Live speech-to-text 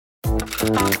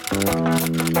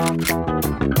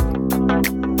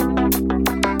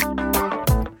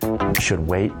Should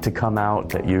wait to come out,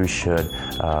 that you should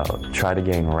try to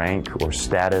gain rank or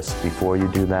status before you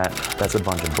do that. That's a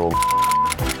bunch of bull.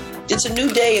 It's a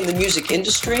new day in the music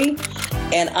industry,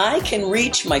 and I can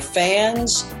reach my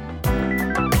fans.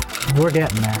 We're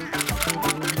getting there.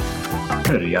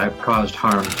 I've caused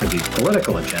harm to the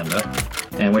political agenda,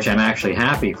 and which I'm actually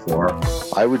happy for.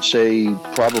 I would say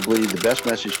probably the best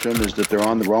message to them is that they're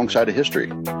on the wrong side of history.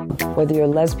 Whether you're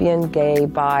lesbian, gay,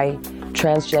 bi,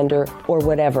 transgender, or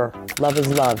whatever, love is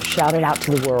love. Shout it out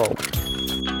to the world.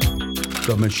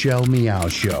 The Michelle Meow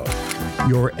Show.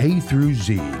 Your A through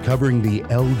Z, covering the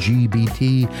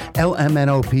LGBT,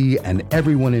 LMNOP, and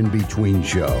everyone in between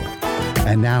show.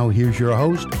 And now here's your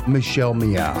host, Michelle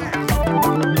Meow.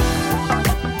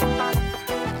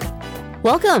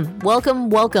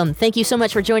 Welcome. Thank you so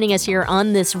much for joining us here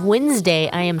on this Wednesday.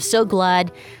 I am so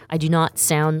glad I do not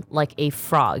sound like a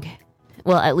frog.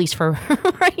 Well, at least for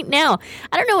right now.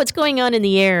 I don't know what's going on in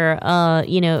the air.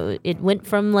 It went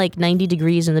from like 90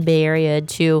 degrees in the Bay Area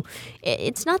to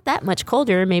it's not that much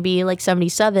colder, maybe like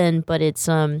 77, but it's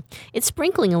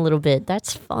sprinkling a little bit.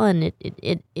 That's fun.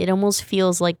 It almost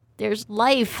feels like there's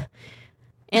life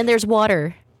and there's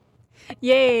water.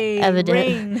 Yay!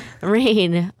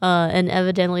 Rain. And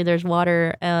evidently there's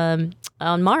water on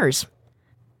Mars.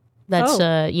 That's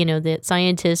that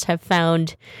scientists have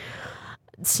found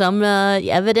some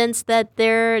evidence that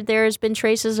there's been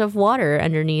traces of water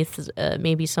underneath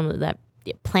maybe some of that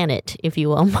planet, if you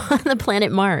will, the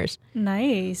planet Mars.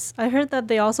 Nice. I heard that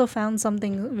they also found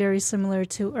something very similar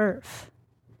to Earth.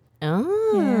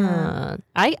 Oh. Yeah.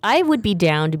 I would be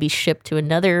down to be shipped to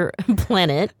another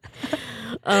planet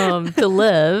to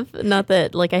live. Not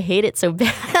that I hate it so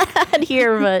bad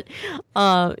here, but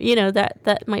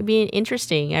that might be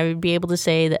interesting. I would be able to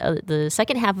say that the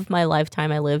second half of my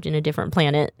lifetime I lived in a different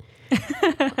planet.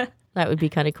 That would be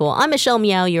kind of cool. I'm Michelle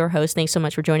Meow, your host. Thanks so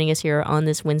much for joining us here on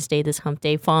this Wednesday, this hump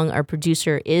day. Fong, our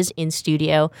producer, is in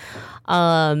studio.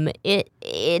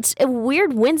 It's a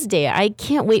weird Wednesday. I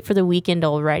can't wait for the weekend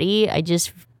already. I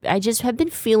just have been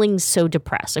feeling so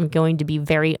depressed. I'm going to be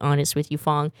very honest with you,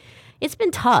 Fong. It's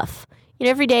been tough.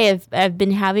 Every day I've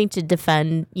been having to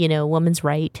defend, women's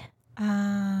right.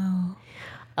 Oh.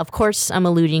 Of course, I'm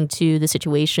alluding to the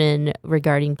situation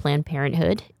regarding Planned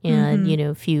Parenthood and,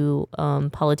 a few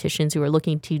politicians who are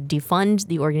looking to defund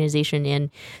the organization. And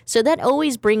so that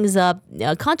always brings up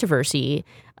controversy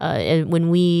when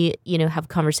we, have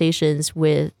conversations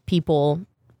with people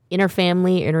in our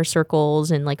family, inner circles,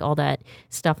 and all that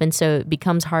stuff. And so it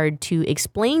becomes hard to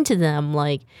explain to them,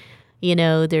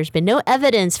 there's been no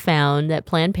evidence found that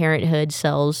Planned Parenthood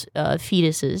sells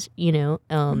fetuses,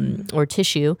 or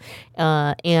tissue.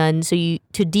 And so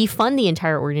to defund the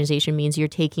entire organization means you're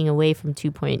taking away from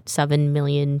 2.7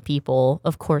 million people,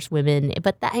 of course, women,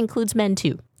 but that includes men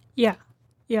too. Yeah.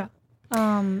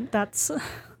 That's,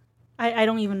 I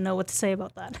don't even know what to say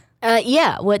about that.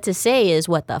 What to say is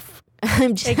what the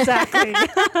Exactly.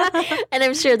 And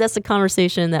I'm sure that's the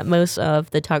conversation that most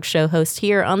of the talk show hosts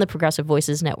here on the Progressive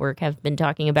Voices Network have been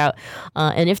talking about.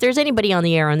 And if there's anybody on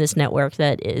the air on this network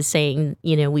that is saying,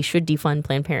 we should defund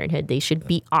Planned Parenthood, they should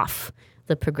be off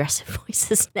the Progressive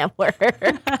Voices Network.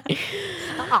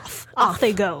 Off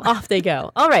they go. Off they go.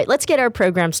 All right, let's get our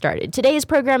program started. Today's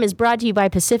program is brought to you by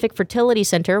Pacific Fertility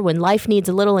Center. When life needs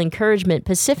a little encouragement,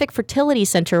 Pacific Fertility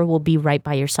Center will be right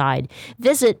by your side.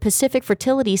 Visit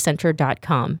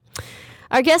pacificfertilitycenter.com.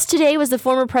 Our guest today was the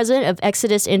former president of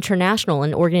Exodus International,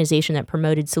 an organization that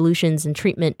promoted solutions and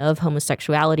treatment of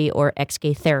homosexuality or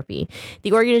ex-gay therapy.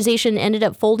 The organization ended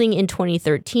up folding in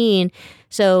 2013,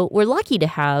 so we're lucky to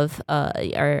have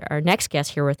our next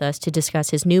guest here with us to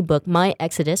discuss his new book, My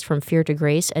Exodus, From Fear to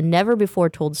Grace, a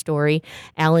never-before-told story,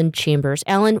 Alan Chambers.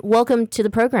 Alan, welcome to the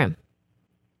program.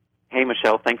 Hey,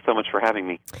 Michelle. Thanks so much for having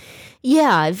me.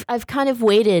 Yeah, I've kind of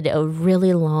waited a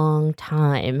really long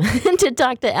time to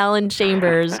talk to Alan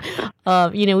Chambers.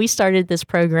 We started this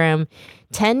program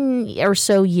 10 or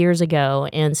so years ago,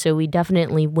 and so we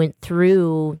definitely went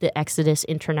through the Exodus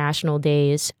International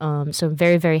days. So I'm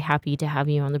very, very happy to have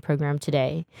you on the program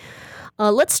today.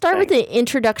 Let's start with the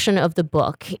introduction of the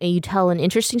book. You tell an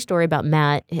interesting story about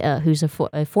Matt, who's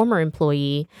a former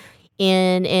employee,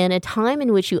 and a time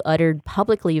in which you uttered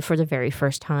publicly for the very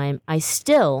first time, I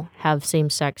still have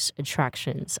same-sex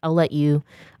attractions. I'll let you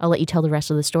tell the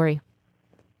rest of the story.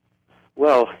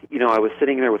 Well, I was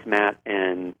sitting there with Matt,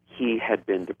 and he had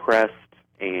been depressed,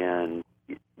 and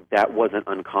that wasn't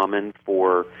uncommon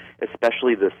for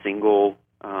especially the single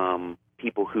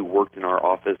people who worked in our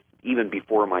office. Even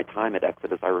before my time at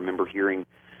Exodus, I remember hearing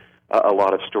a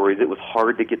lot of stories. It was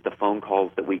hard to get the phone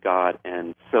calls that we got,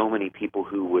 and so many people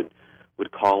who would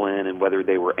call in, and whether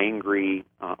they were angry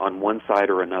on one side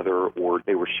or another, or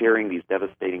they were sharing these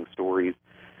devastating stories.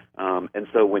 And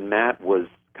so when Matt was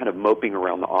kind of moping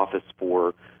around the office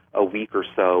for a week or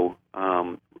so,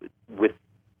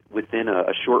 within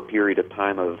a short period of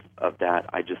time of that,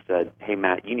 I just said, "Hey,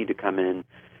 Matt, you need to come in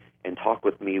and talk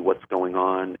with me. What's going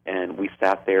on?" And we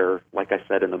sat there, like I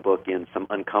said in the book, in some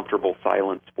uncomfortable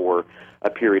silence for a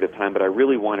period of time. But I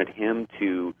really wanted him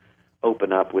to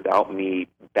open up without me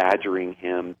badgering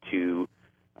him to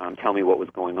tell me what was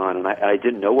going on. And I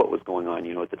didn't know what was going on.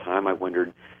 At the time, I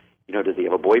wondered, does he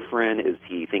have a boyfriend? Is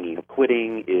he thinking of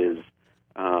quitting?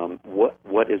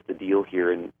 What is the deal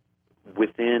here? And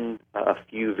within a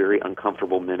few very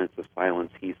uncomfortable minutes of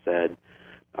silence, he said,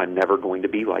 "I'm never going to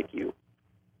be like you."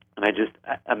 And I just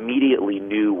immediately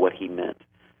knew what he meant.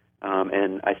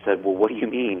 And I said, "Well, what do you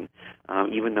mean?"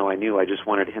 Even though I knew, I just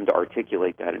wanted him to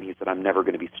articulate that. And he said, "I'm never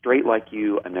going to be straight like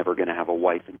you. I'm never going to have a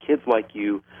wife and kids like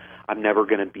you. I'm never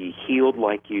going to be healed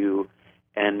like you."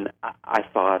 And I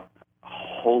thought,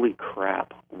 holy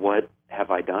crap, what have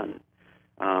I done?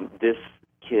 This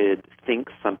kid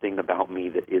thinks something about me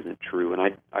that isn't true.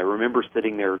 And I remember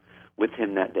sitting there with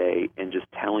him that day and just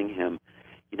telling him,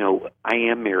 I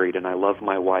am married and I love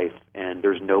my wife, and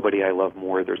there's nobody I love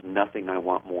more. There's nothing I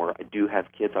want more. I do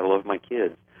have kids. I love my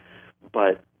kids.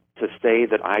 But to say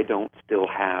that I don't still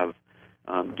have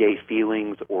gay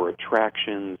feelings or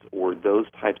attractions or those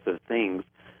types of things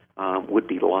would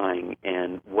be lying.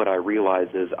 And what I realize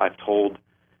is I've told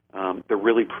the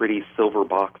really pretty silver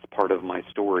box part of my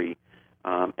story,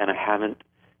 and I haven't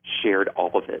shared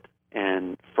all of it.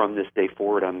 And from this day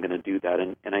forward, I'm going to do that.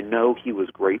 And I know he was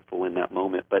grateful in that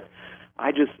moment. But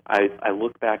I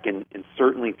look back, and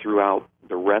certainly throughout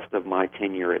the rest of my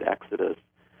tenure at Exodus,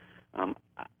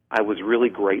 I was really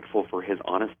grateful for his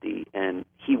honesty. And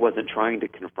he wasn't trying to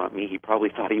confront me. He probably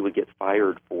thought he would get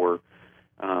fired for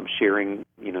sharing,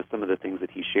 some of the things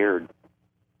that he shared.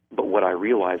 But what I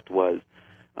realized was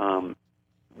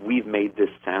we've made this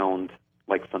sound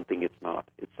like something it's not.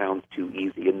 It sounds too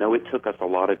easy. And though it took us a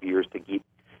lot of years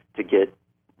to get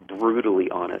brutally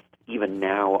honest, even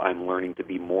now I'm learning to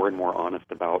be more and more honest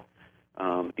about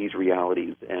these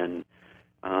realities and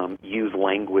use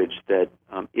language that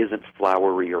isn't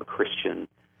flowery or Christian,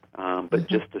 but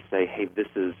just to say, hey, this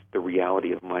is the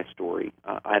reality of my story.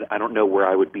 I don't know where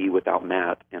I would be without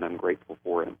Matt, and I'm grateful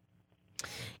for him.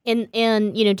 And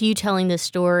to you telling this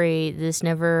story, this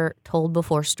never told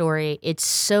before story, it's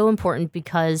so important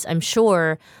because I'm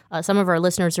sure some of our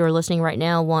listeners who are listening right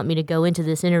now want me to go into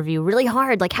this interview really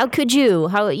hard. Like, how could you?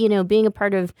 How, being a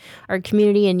part of our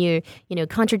community and you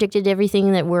contradicted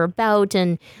everything that we're about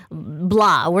and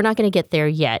blah. We're not going to get there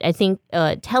yet. I think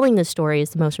telling the story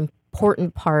is the most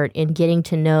important part in getting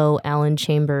to know Alan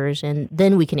Chambers, and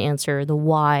then we can answer the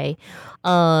why.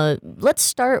 Let's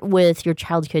start with your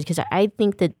childhood, because I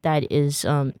think that is,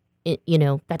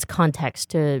 that's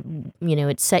context to,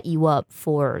 it set you up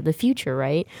for the future,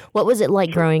 right? What was it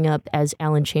like growing up as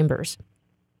Alan Chambers?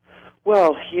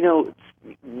 Well,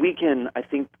 I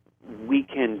think we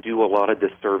can do a lot of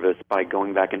disservice by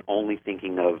going back and only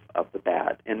thinking of the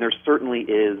bad. And there certainly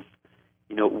is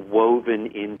woven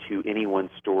into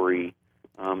anyone's story,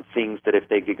 things that if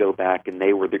they could go back and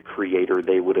they were the creator,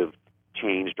 they would have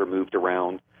changed or moved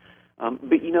around.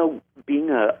 But, being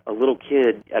a little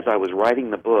kid, as I was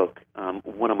writing the book,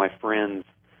 one of my friends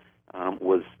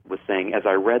was saying, as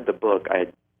I read the book,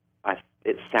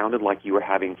 it sounded like you were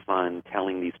having fun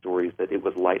telling these stories, that it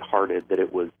was lighthearted, that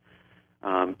it was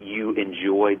you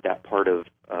enjoyed that part of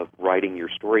writing your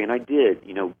story. And I did,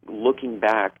 looking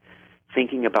back,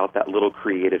 thinking about that little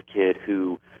creative kid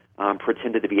who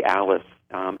pretended to be Alice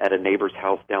at a neighbor's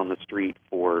house down the street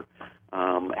for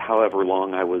however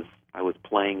long I was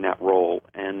playing that role,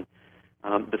 and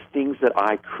the things that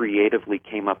I creatively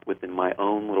came up with in my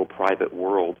own little private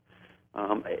world,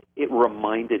 it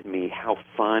reminded me how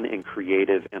fun and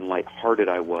creative and lighthearted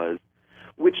I was,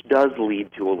 which does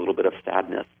lead to a little bit of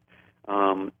sadness,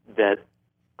 that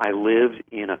I lived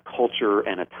in a culture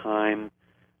and a time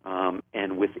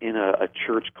and within a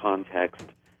church context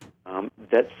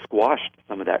that squashed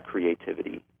some of that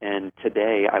creativity. And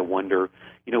today I wonder,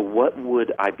 what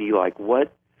would I be like?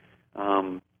 What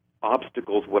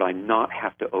obstacles would I not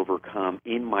have to overcome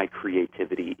in my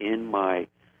creativity, in my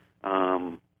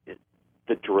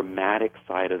the dramatic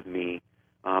side of me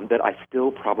that I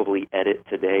still probably edit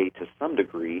today to some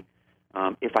degree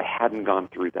if I hadn't gone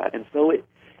through that. And so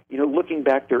looking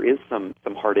back, there is some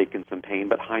heartache and some pain,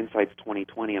 but hindsight's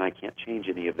 20/20, and I can't change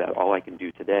any of that. All I can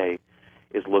do today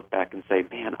is look back and say,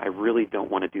 man, I really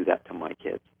don't want to do that to my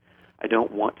kids. I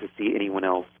don't want to see anyone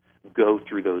else go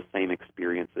through those same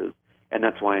experiences. And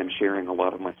that's why I'm sharing a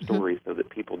lot of my stories, so that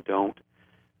people don't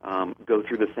go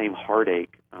through the same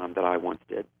heartache that I once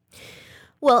did.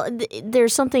 Well,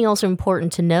 there's something also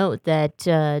important to note that,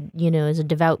 as a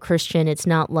devout Christian, it's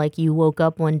not like you woke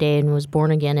up one day and was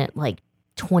born again at like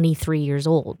 23 years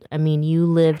old. I mean, you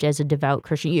lived as a devout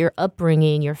Christian. Your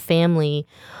upbringing, your family,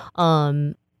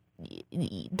 that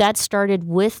started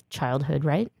with childhood,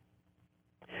 right?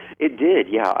 It did,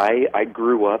 yeah. I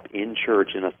grew up in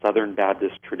church in a Southern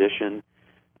Baptist tradition,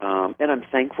 and I'm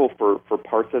thankful for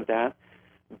parts of that.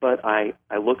 But I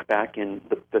look back, and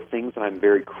the things that I'm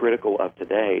very critical of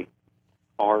today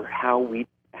are how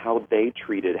they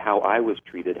treated, how I was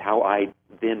treated, how I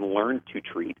then learned to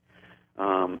treat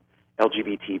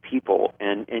LGBT people,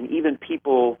 and even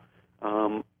people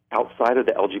outside of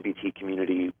the LGBT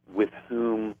community with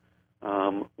whom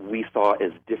we saw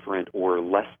as different or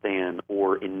less than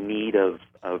or in need of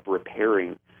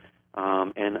repairing.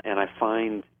 And I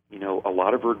find, a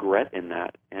lot of regret in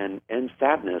that and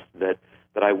sadness that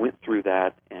I went through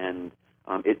that, and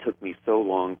it took me so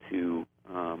long to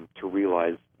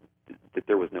realize that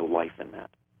there was no life in that.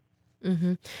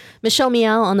 Mm-hmm. Michelle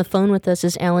Meow on the phone with us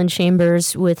is Alan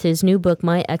Chambers with his new book,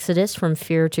 My Exodus, From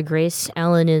Fear to Grace.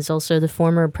 Alan is also the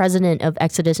former president of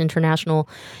Exodus International,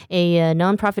 a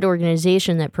nonprofit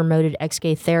organization that promoted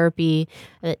ex-gay therapy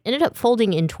that ended up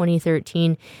folding in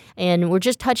 2013. And we're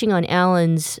just touching on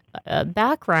Alan's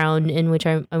background, in which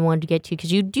I wanted to get to,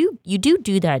 because you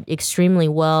do that extremely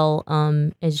well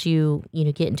as you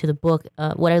get into the book.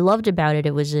 What I loved about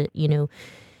it was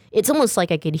it's almost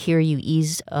like I could hear you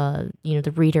ease,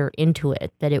 the reader into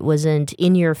it, that it wasn't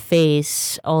in your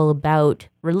face all about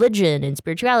religion and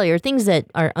spirituality or things that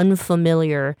are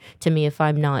unfamiliar to me if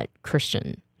I'm not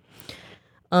Christian.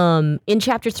 In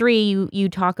chapter 3, you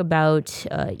talk about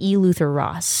E. Luther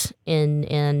Ross,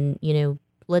 and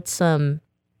let's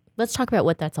talk about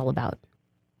what that's all about.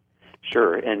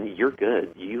 Sure, and you're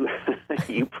good. You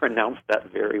pronounced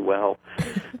that very well.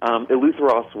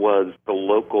 Eleutheros was the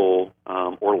local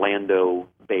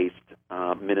Orlando-based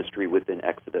ministry within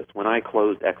Exodus. When I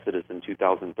closed Exodus in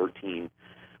 2013,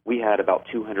 we had about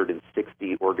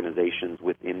 260 organizations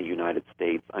within the United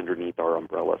States underneath our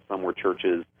umbrella. Some were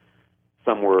churches,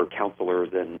 some were counselors,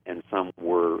 and some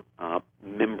were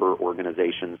member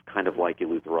organizations, kind of like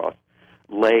Eleutheros.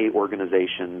 Lay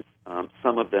organizations,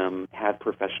 some of them had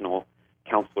professional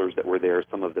counselors that were there,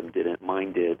 some of them didn't.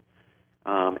 Mine did.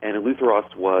 And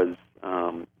Eleutheros was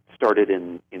started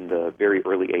in the very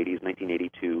early 80s,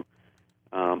 1982,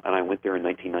 and I went there in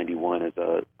 1991 as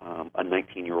a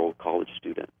 19-year-old college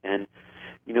student. And,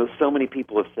 so many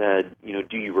people have said,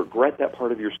 do you regret that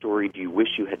part of your story? Do you wish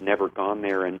you had never gone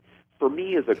there? And for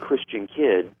me as a Christian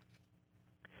kid,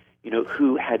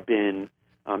 who had been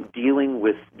dealing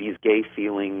with these gay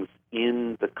feelings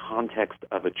in the context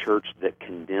of a church that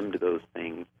condemned those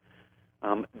things,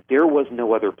 there was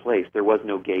no other place. There was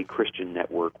no gay Christian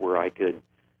network where I could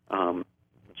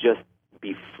just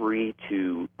be free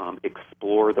to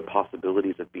explore the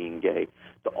possibilities of being gay.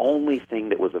 The only thing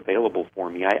that was available for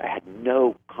me, I had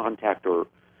no contact or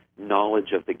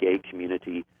knowledge of the gay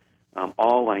community.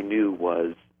 All I knew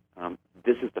was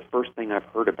this is the first thing I've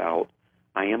heard about.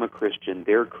 I am a Christian,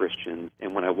 they're Christians,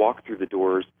 and when I walked through the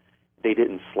doors, they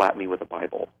didn't slap me with a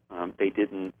Bible. They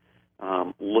didn't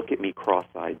look at me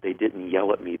cross-eyed. They didn't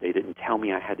yell at me. They didn't tell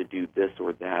me I had to do this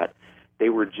or that. They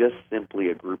were just simply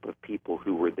a group of people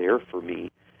who were there for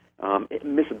me,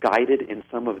 misguided in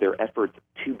some of their efforts,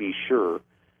 to be sure.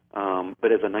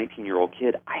 But as a 19-year-old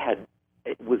kid,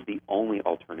 it was the only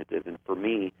alternative. And for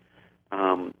me,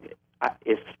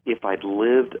 if I'd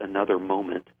lived another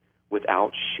moment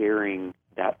without sharing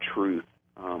that truth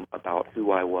about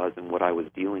who I was and what I was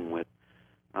dealing with,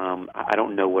 I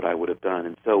don't know what I would have done.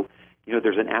 And so,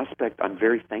 there's an aspect I'm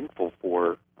very thankful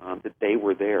for, that they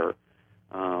were there.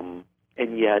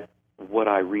 And yet, what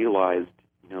I realized,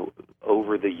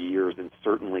 over the years, and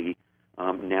certainly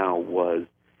now, was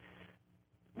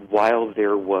while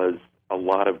there was a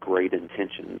lot of great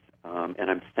intentions, and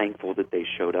I'm thankful that they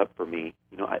showed up for me,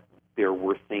 there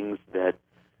were things that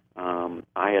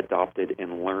I adopted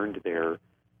and learned there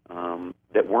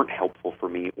that weren't helpful for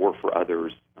me or for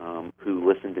others who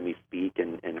listened to me speak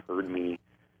and heard me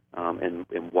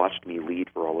and watched me lead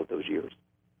for all of those years.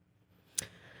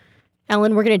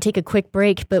 Alan, we're going to take a quick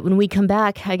break, but when we come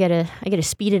back, I gotta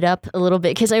speed it up a little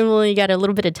bit because I only got a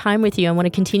little bit of time with you. I want to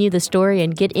continue the story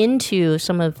and get into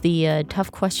some of the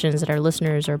tough questions that our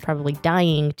listeners are probably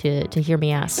dying to hear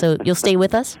me ask. So you'll stay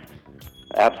with us?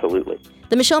 Absolutely.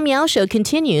 The Michelle Meow Show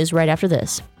continues right after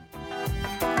this.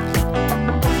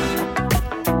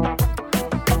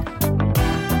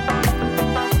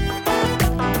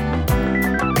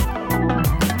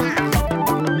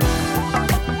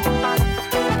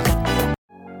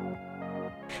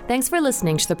 Thanks for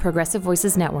listening to the Progressive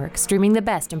Voices Network, streaming the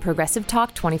best in progressive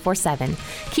talk 24/7.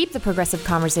 Keep the progressive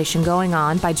conversation going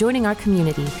on by joining our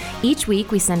community. Each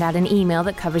week, we send out an email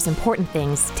that covers important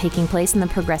things taking place in the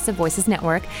Progressive Voices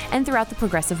Network and throughout the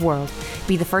progressive world.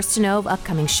 Be the first to know of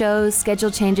upcoming shows,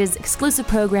 schedule changes, exclusive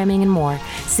programming, and more.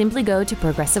 Simply go to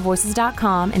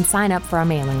progressivevoices.com and sign up for our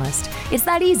mailing list. It's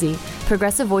that easy.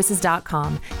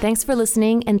 progressivevoices.com. Thanks for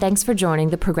listening, and thanks for joining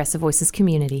the Progressive Voices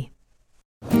community.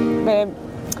 Babe,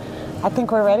 I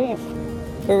think we're ready.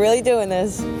 We're really doing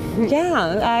this.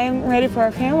 Yeah, I'm ready for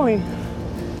our family.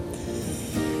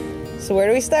 So where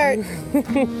do we start?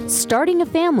 Starting a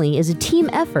family is a team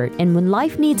effort, and when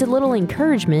life needs a little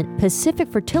encouragement, Pacific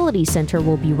Fertility Center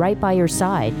will be right by your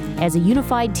side. As a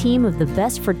unified team of the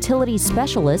best fertility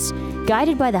specialists,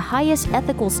 guided by the highest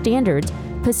ethical standards,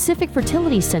 Pacific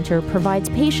Fertility Center provides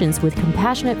patients with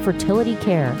compassionate fertility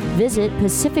care. Visit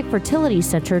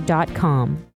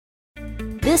pacificfertilitycenter.com.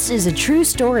 This is a true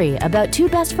story about two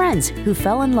best friends who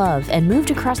fell in love and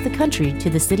moved across the country to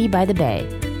the city by the bay.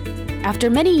 After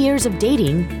many years of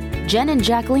dating, Jen and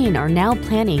Jacqueline are now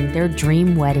planning their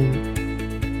dream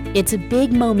wedding. It's a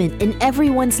big moment in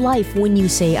everyone's life when you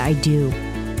say I do,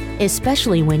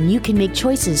 especially when you can make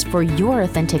choices for your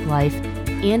authentic life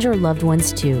and your loved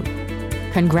ones too.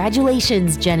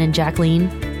 Congratulations, Jen and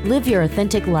Jacqueline. Live your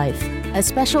authentic life. A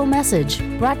special message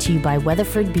brought to you by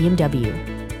Weatherford BMW.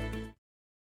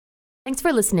 Thanks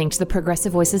for listening to the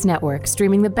Progressive Voices Network,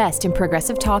 streaming the best in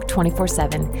progressive talk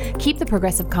 24/7. Keep the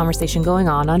progressive conversation going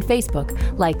on Facebook.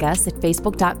 Like us at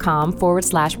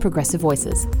facebook.com/progressive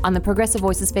voices. On the Progressive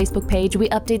Voices Facebook page, we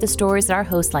update the stories that our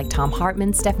hosts like Tom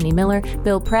Hartman, Stephanie Miller,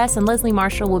 Bill Press, and Leslie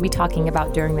Marshall will be talking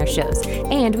about during their shows.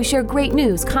 And we share great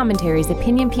news, commentaries,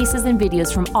 opinion pieces, and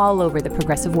videos from all over the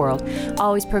progressive world.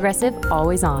 Always progressive,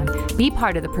 always on. Be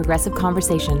part of the progressive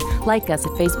conversation. Like us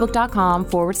at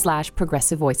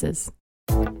facebook.com/progressive voices.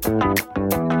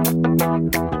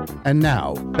 And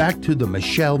now, back to the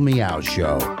Michelle Meow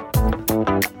Show.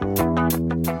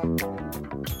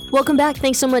 Welcome back.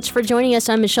 Thanks so much for joining us.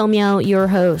 I'm Michelle Meow, your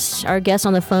host. Our guest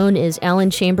on the phone is Alan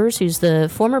Chambers, who's the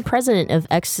former president of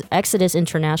Exodus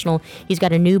International. He's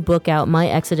got a new book out, My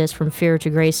Exodus from Fear to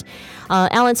Grace.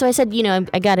 Alan, so I said,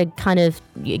 I got to kind of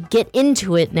get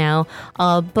into it now,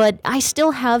 but I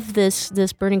still have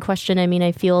this burning question. I mean,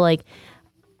 I feel like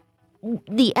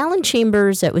the Alan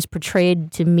Chambers that was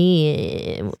portrayed to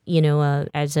me,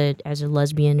 as a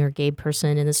lesbian or gay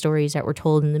person in the stories that were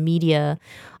told in the media,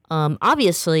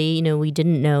 obviously, we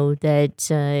didn't know that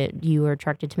you were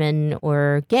attracted to men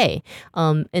or gay.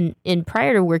 And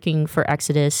prior to working for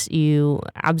Exodus, you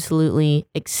absolutely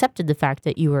accepted the fact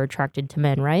that you were attracted to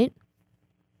men, right?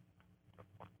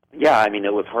 Yeah, I mean,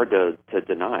 it was hard to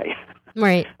deny.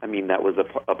 Right. I mean, that was a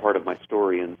part of my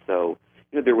story, and so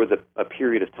there was a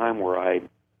period of time where I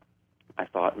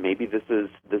thought maybe this is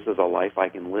a life I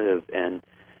can live, and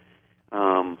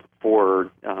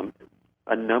for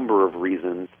a number of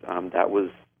reasons, that was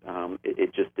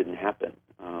it just didn't happen,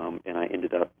 and I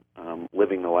ended up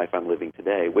living the life I'm living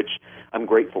today, which I'm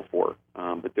grateful for.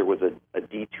 But there was a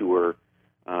detour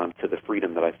to the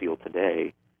freedom that I feel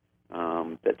today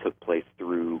that took place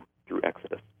through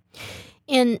Exodus.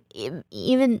 And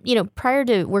even, prior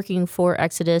to working for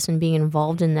Exodus and being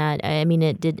involved in that, I mean,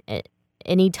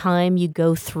 any time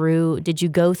did you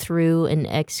go through an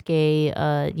ex-gay,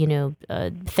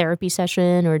 therapy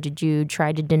session, or did you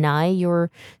try to deny your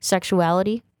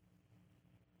sexuality?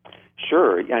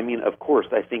 Sure. I mean, of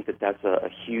course, I think that's a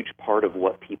huge part of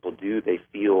what people do. They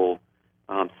feel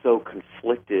so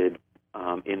conflicted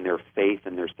in their faith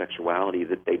and their sexuality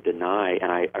that they deny.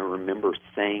 And I remember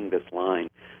saying this line,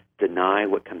 deny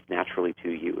what comes naturally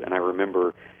to you. And I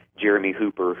remember Jeremy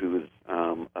Hooper, who's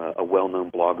a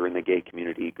well-known blogger in the gay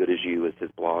community, Good As You is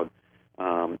his blog,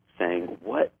 saying,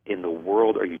 what in the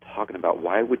world are you talking about?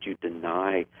 Why would you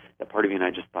deny that part of you? And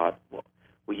I just thought, well,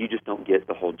 you just don't get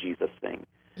the whole Jesus thing.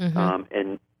 Mm-hmm.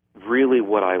 And really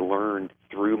what I learned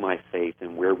through my faith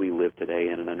and where we live today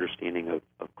and an understanding of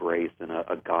grace and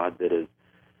a God that is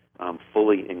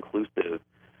fully inclusive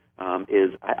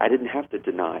is I didn't have to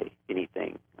deny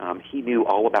anything. He knew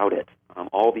all about it.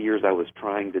 All the years I was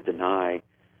trying to deny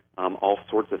all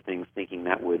sorts of things, thinking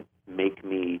that would make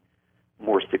me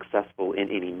more successful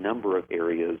in any number of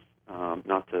areas,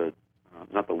 not the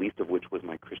least of which was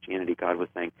my Christianity. God was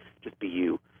saying, just be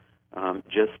you.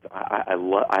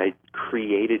 I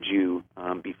created you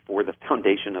before the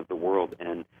foundation of the world,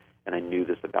 and I knew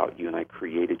this about you, and I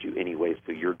created you anyway,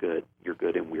 so you're good,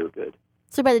 and we're good.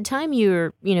 So by the time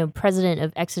you were, president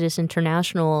of Exodus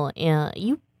International,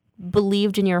 you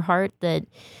believed in your heart that,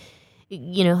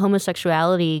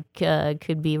 homosexuality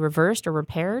could be reversed or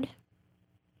repaired?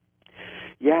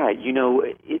 Yeah,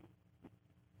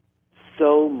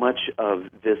 so much of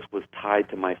this was tied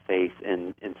to my faith,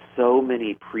 and so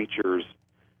many preachers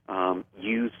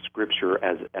use Scripture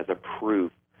as a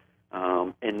proof,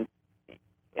 and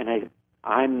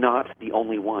I'm not the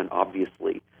only one,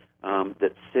 obviously,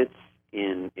 that sits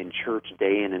in church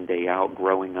day in and day out,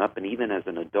 growing up, and even as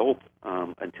an adult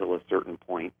until a certain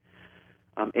point,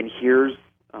 and here's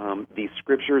these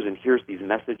Scriptures and here's these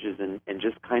messages, and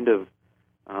just kind of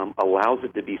allows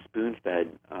it to be spoon-fed,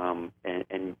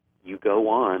 and you go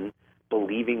on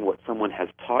believing what someone has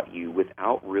taught you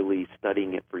without really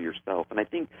studying it for yourself. And I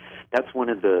think that's one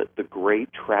of the great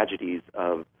tragedies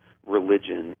of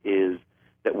religion, is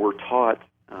that we're taught,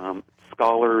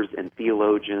 scholars and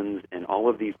theologians and all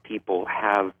of these people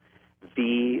have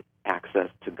the access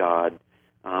to God,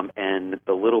 and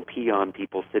the little peon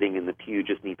people sitting in the pew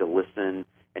just need to listen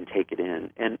and take it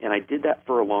in. And I did that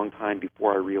for a long time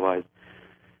before I realized,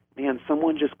 man,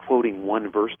 someone just quoting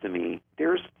one verse to me,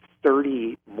 there's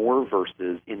 30 more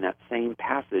verses in that same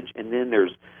passage, and then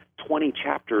there's 20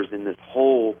 chapters in this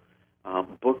whole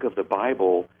book of the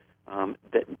Bible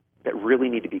that really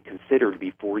need to be considered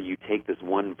before you take this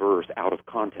one verse out of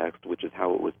context, which is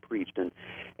how it was preached. And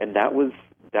that was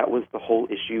the whole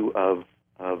issue of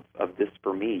this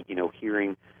for me.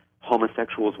 Hearing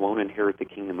homosexuals won't inherit the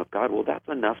kingdom of God. Well, that's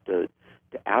enough to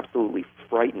absolutely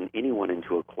frighten anyone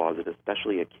into a closet,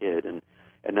 especially a kid. And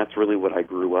that's really what I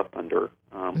grew up under,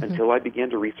 until I began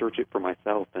to research it for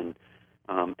myself and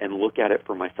look at it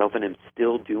for myself. And I'm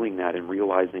still doing that and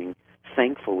realizing,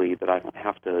 thankfully, that I don't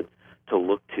have to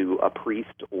look to a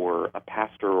priest or a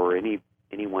pastor or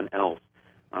anyone else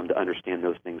to understand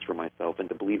those things for myself and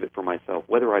to believe it for myself.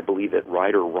 Whether I believe it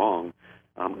right or wrong,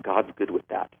 God's good with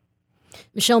that.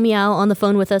 Michelle Meow on the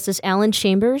phone with us is Alan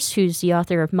Chambers, who's the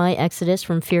author of My Exodus,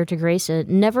 From Fear to Grace, a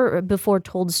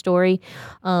never-before-told story,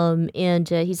 and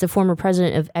he's the former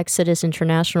president of Exodus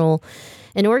International,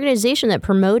 an organization that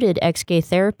promoted ex-gay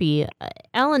therapy.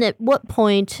 Alan, at what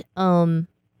point,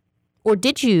 or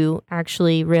did you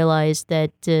actually realize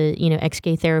that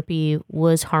ex-gay therapy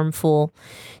was harmful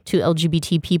to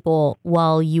LGBT people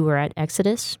while you were at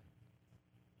Exodus?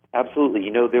 Absolutely.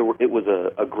 It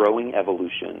was a growing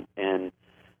evolution. And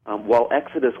while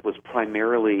Exodus was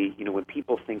primarily, when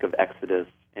people think of Exodus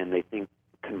and they think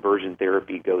conversion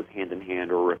therapy goes hand in hand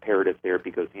or reparative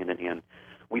therapy goes hand in hand,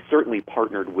 we certainly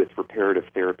partnered with reparative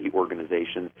therapy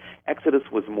organizations. Exodus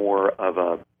was more of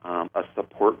a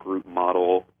support group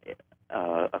model,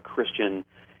 a Christian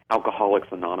Alcoholics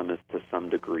Anonymous to some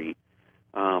degree.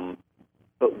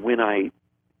 But when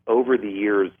over the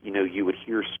years, you would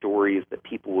hear stories that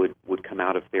people would come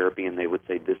out of therapy and they would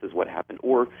say, this is what happened.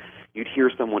 Or you'd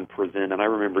hear someone present, and I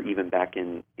remember even back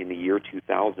in the year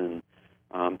 2000,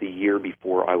 the year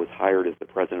before I was hired as the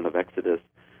president of Exodus,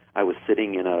 I was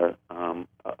sitting in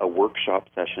a workshop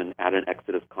session at an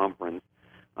Exodus conference,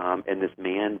 and this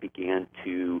man began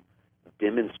to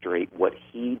demonstrate what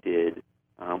he did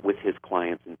with his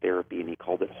clients in therapy, and he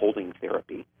called it holding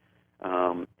therapy.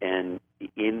 And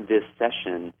in this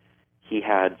session, he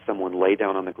had someone lay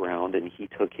down on the ground, and he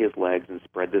took his legs and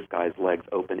spread this guy's legs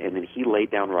open, and then he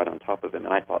laid down right on top of him.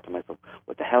 And I thought to myself,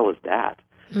 what the hell is that?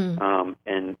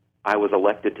 And I was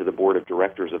elected to the board of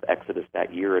directors of Exodus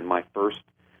that year, and my first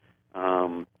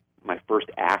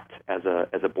act as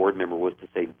a board member was to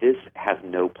say, this has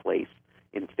no place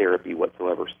in therapy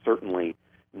whatsoever, certainly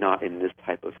not in this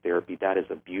type of therapy. That is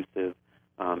abusive.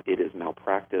 It is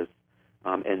malpractice.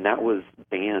 And that was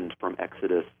banned from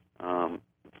Exodus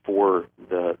for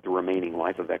the remaining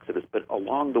life of Exodus. But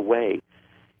along the way,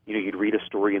 you'd read a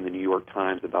story in the New York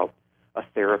Times about a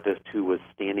therapist who was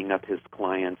standing up his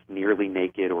clients nearly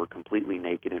naked or completely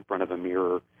naked in front of a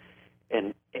mirror,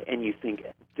 and you think,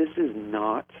 this is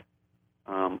not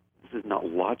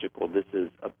logical. This is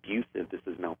abusive. This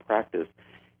is malpractice.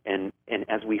 And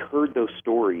as we heard those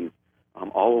stories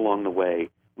all along the way,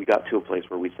 we got to a place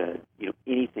where we said,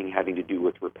 anything having to do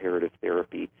with reparative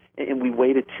therapy, and we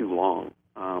waited too long.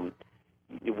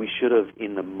 We should have,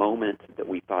 in the moment that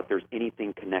we thought there's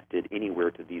anything connected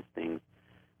anywhere to these things,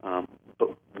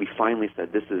 but we finally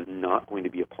said, this is not going to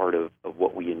be a part of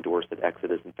what we endorse at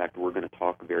Exodus. In fact, we're going to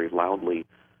talk very loudly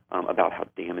about how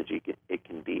damaging it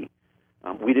can be.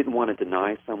 We didn't want to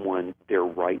deny someone their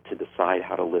right to decide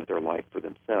how to live their life for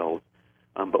themselves,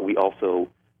 but we also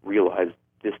realized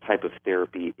this type of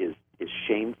therapy is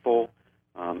shameful.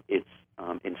 It's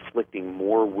inflicting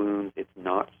more wounds. It's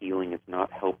not healing. It's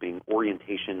not helping.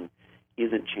 Orientation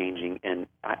isn't changing. And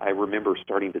I remember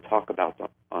starting to talk about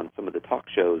that on some of the talk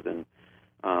shows, and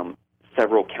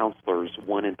several counselors,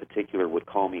 one in particular, would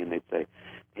call me and they'd say,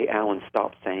 hey, Alan,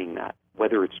 stop saying that.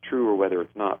 whether it's true or whether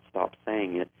it's not, stop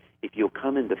saying it. If you'll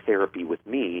come into therapy with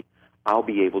me, I'll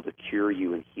be able to cure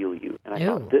you and heal you. And I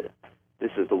thought,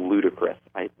 this is ludicrous.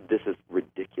 This is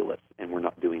ridiculous, and we're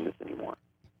not doing this anymore.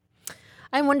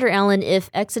 I wonder, Alan, if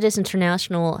Exodus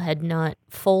International had not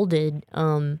folded,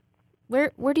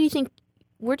 where do you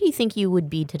think you would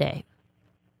be today?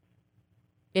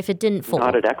 If it didn't fold?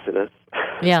 Not at Exodus.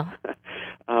 Yeah.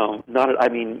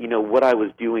 What I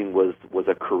was doing was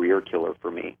a career killer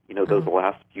for me. Those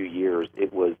last few years,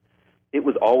 it was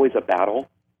always a battle.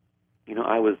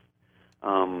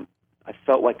 I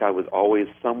felt like I was always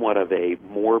somewhat of a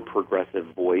more progressive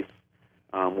voice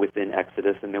within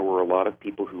Exodus, and there were a lot of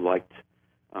people who liked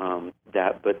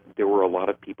that, but there were a lot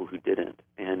of people who didn't.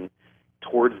 And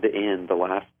towards the end, the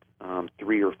last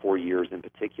 3 or 4 years in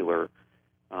particular,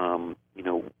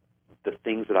 the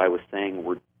things that I was saying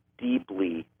were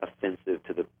deeply offensive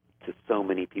to so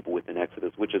many people within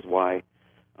Exodus, which is why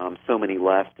so many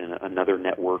left, and another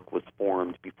network was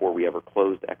formed before we ever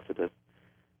closed Exodus.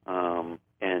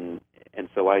 And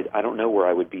so I don't know where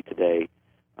I would be today,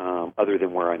 other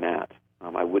than where I'm at.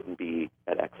 I wouldn't be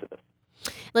at Exodus.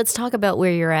 Let's talk about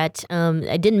where you're at.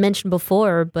 I didn't mention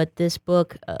before, but this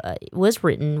book was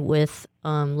written with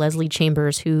Leslie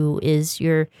Chambers, who is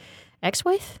your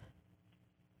ex-wife?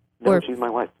 No, she's my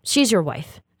wife. She's your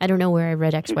wife. I don't know where I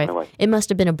read ex-wife. She's my wife. It must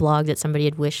have been a blog that somebody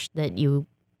had wished that you...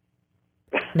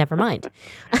 Never mind.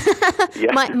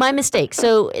 My mistake.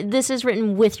 So this is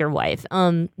written with your wife.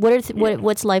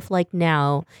 What's life like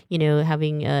now,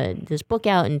 having this book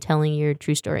out and telling your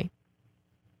true story?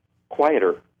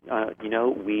 Quieter.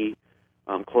 We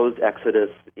closed Exodus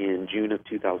in June of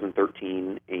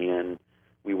 2013, and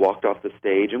we walked off the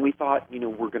stage, and we thought,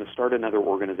 we're going to start another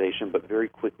organization, but very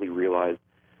quickly realized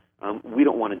we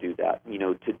don't want to do that.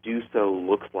 To do so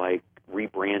looks like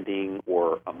rebranding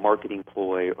or a marketing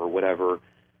ploy or whatever.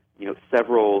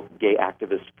 Several gay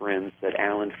activist friends said,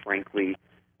 Alan, frankly,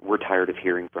 we're tired of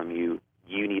hearing from you.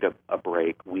 You need a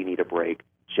break. We need a break.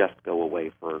 Just go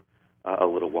away for a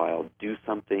little while. Do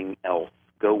something else.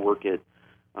 Go work at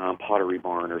Pottery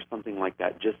Barn or something like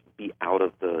that. Just be out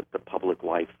of the public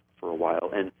life for a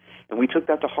while. And we took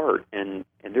that to heart. And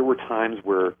there were times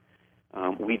where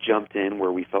we jumped in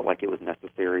where we felt like it was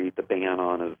necessary. The ban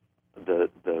on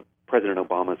the President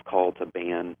Obama's call to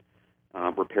ban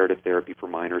reparative therapy for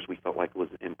minors, we felt like it was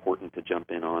important to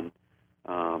jump in on.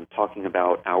 Talking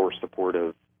about our support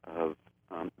of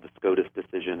the SCOTUS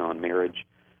decision on marriage,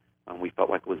 we felt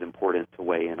like it was important to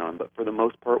weigh in on. But for the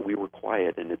most part, we were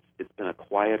quiet, and it's been a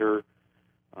quieter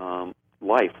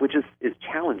life, which is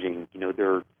challenging.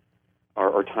 There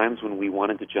are times when we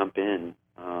wanted to jump in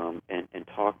and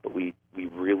talk, but we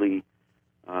really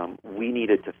we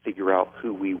needed to figure out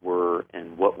who we were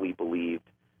and what we believed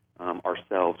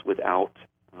ourselves without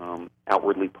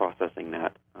outwardly processing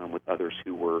that with others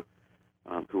who were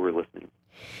listening.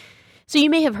 So you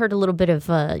may have heard a little bit of,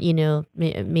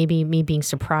 maybe me being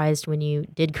surprised when you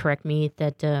did correct me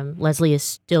that Leslie is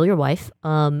still your wife,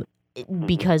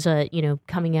 because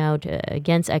coming out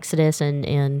against Exodus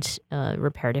and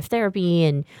reparative therapy,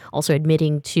 and also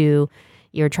admitting to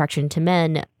your attraction to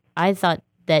men. I thought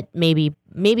that maybe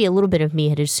a little bit of me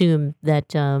had assumed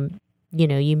that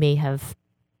you may have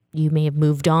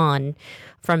moved on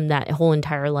from that whole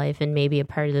entire life and maybe a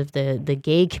part of the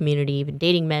gay community, even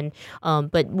dating men.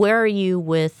 But where are you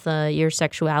with your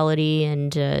sexuality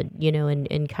and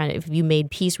kind of, you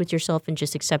made peace with yourself and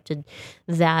just accepted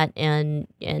that and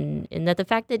that the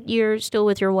fact that you're still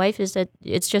with your wife is that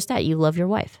it's just that you love your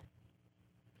wife?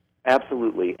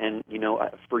 Absolutely. And,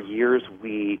 for years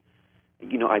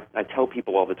I tell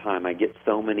people all the time, I get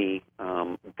so many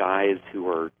guys who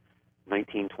are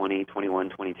 19, 20, 21,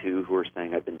 22 who are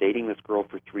saying, I've been dating this girl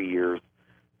for 3 years.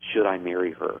 Should I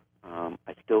marry her?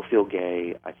 I still feel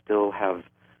gay. I still have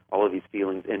all of these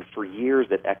feelings. And for years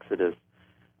at Exodus,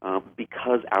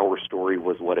 because our story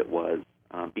was what it was,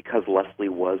 because Leslie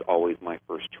was always my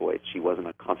first choice. She wasn't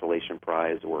a consolation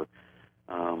prize or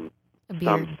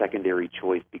some secondary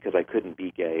choice because I couldn't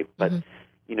be gay. But,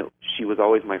 she was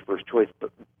always my first choice. But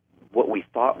what we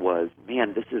thought was,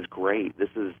 man, this is great. This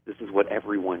is what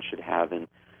everyone should have. And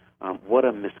what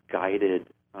a misguided,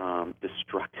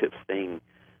 destructive thing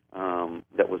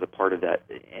that was a part of that.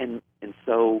 And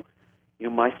so,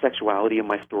 my sexuality and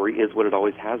my story is what it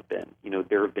always has been.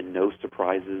 There have been no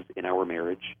surprises in our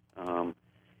marriage,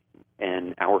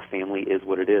 and our family is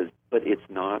what it is. But it's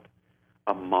not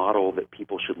a model that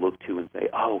people should look to and say,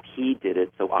 oh, he did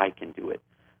it, so I can do it.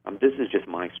 This is just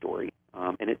my story,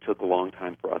 and it took a long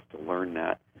time for us to learn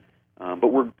that. But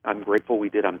I'm grateful we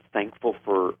did. I'm thankful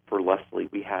for Leslie.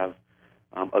 We have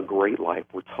a great life.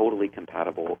 We're totally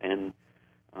compatible, and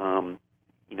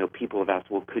people have asked,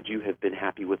 well, could you have been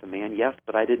happy with a man? Yes,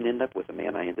 but I didn't end up with a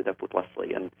man. I ended up with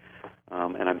Leslie, and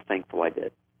I'm thankful I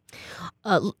did.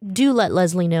 Do let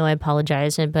Leslie know I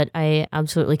apologize, but I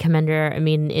absolutely commend her. I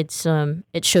mean, it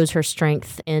shows her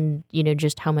strength and,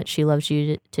 just how much she loves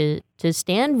you to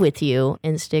stand with you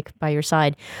and stick by your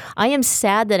side. I am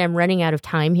sad that I'm running out of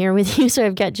time here with you, so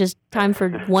I've got just time for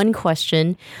one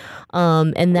question.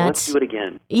 And that's, let's do it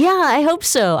again. Yeah, I hope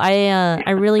so. I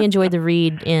really enjoyed the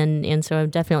read, and so I'll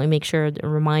definitely make sure to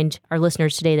remind our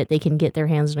listeners today that they can get their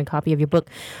hands on a copy of your book.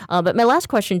 But my last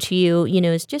question to you,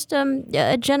 is just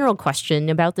a general question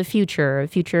about the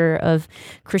future of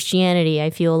Christianity.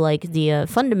 I feel like the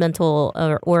fundamental,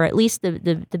 or at least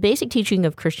the basic teaching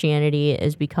of Christianity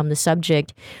has become the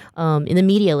subject in the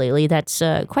media lately that's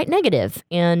quite negative.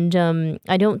 And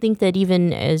I don't think that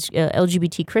even as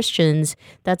LGBT Christians,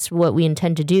 that's what we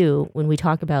intend to do when we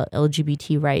talk about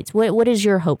LGBT rights. What is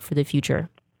your hope for the future?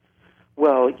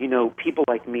 Well, people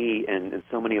like me and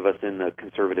so many of us in the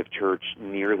conservative church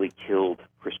nearly killed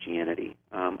Christianity.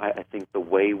 I think the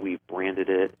way we've branded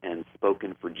it and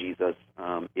spoken for Jesus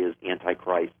is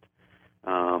anti-Christ,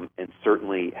 and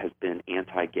certainly has been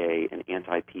anti-gay and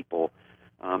anti-people.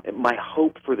 And my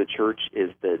hope for the church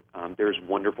is that there's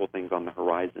wonderful things on the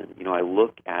horizon. I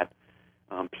look at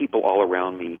people all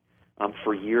around me.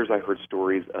 For years, I heard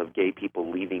stories of gay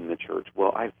people leaving the church.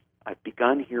 Well, I've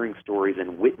begun hearing stories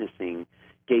and witnessing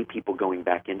gay people going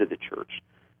back into the church.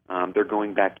 They're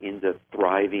going back into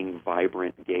thriving,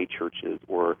 vibrant gay churches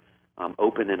or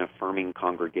open and affirming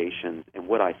congregations. And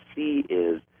what I see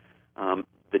is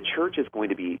the church is going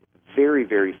to be very,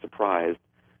 very surprised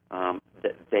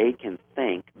that they can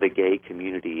thank the gay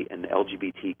community and the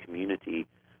LGBT community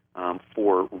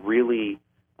for really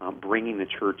bringing the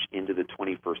church into the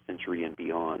 21st century and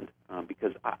beyond,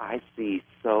 because I see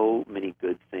so many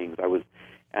good things. I was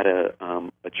at a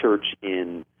church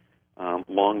in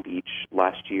Long Beach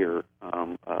last year,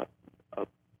 a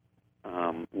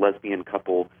lesbian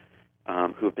couple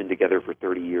who have been together for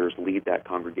 30 years lead that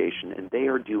congregation, and they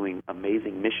are doing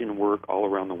amazing mission work all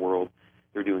around the world.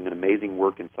 They're doing an amazing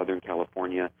work in Southern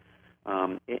California,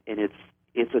 and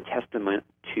it's a testament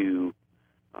to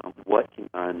what can be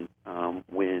done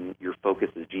when your focus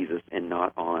is Jesus and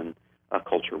not on a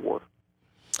culture war.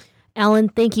 Alan,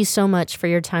 thank you so much for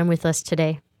your time with us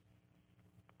today.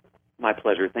 My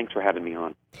pleasure. Thanks for having me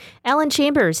on. Alan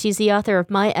Chambers, he's the author of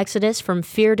My Exodus from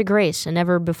Fear to Grace, a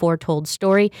never-before-told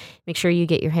story. Make sure you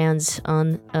get your hands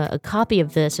on a copy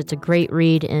of this. It's a great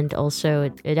read, and also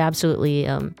it absolutely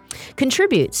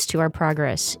contributes to our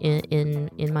progress, in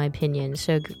my opinion.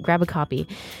 So grab a copy.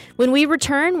 When we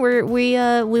return, we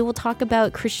will talk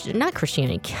about not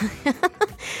Christianity.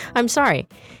 I'm sorry,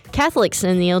 Catholics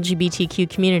in the LGBTQ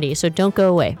community. So don't go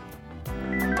away.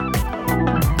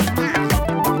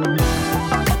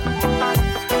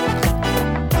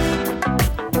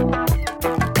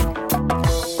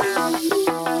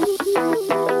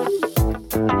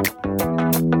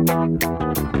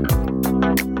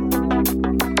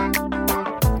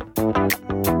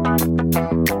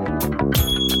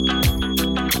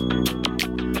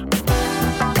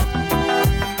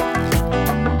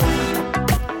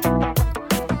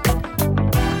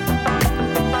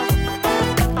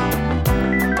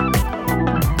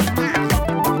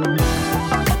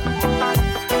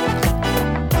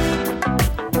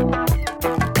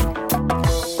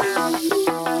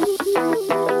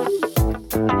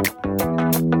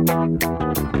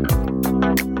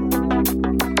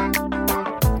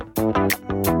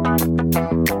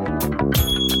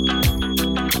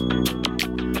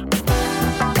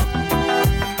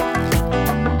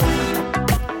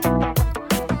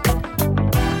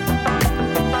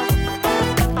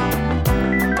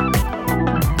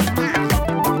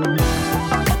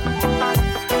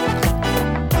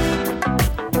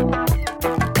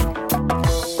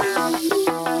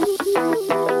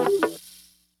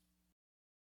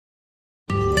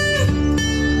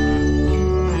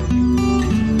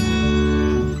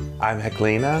 I'm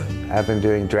Heklina. I've been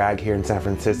doing drag here in San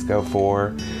Francisco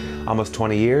for almost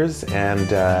 20 years,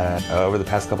 and over the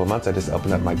past couple of months I just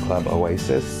opened up my club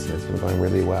Oasis. It's been going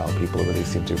really well. People really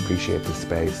seem to appreciate the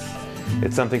space.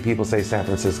 It's something people say San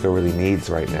Francisco really needs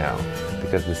right now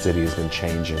because the city has been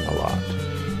changing a lot.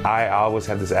 I always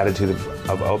had this attitude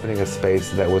of opening a space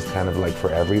that was kind of like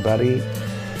for everybody,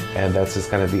 and that's just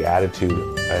kind of the attitude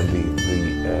and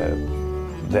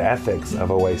the ethics of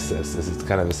Oasis. Is it's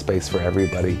kind of a space for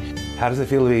everybody. How does it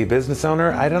feel to be a business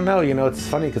owner? I don't know. It's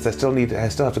funny because I still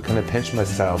have to kind of pinch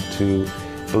myself to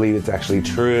believe it's actually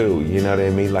true. You know what I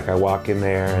mean? Like I walk in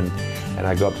there and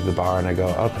I go up to the bar and I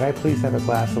go, oh, could I please have a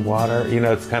glass of water?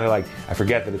 It's kind of like I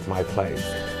forget that it's my place.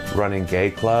 running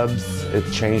gay clubs,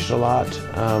 it's changed a lot.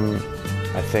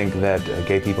 I think that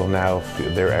gay people now,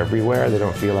 they're everywhere. They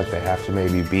don't feel like they have to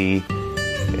maybe be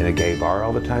in a gay bar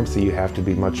all the time, so you have to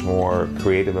be much more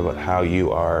creative about how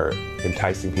you are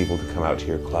enticing people to come out to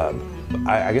your club.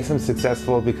 I guess I'm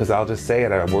successful because I'll just say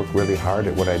it, I work really hard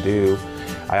at what I do.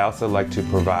 I also like to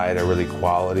provide a really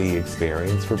quality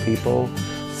experience for people.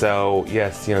 So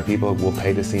yes, people will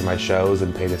pay to see my shows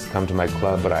and pay to come to my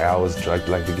club, but I always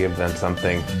like to give them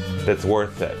something that's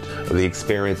worth it. The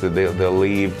experience that they'll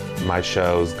leave my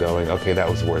shows going, okay, that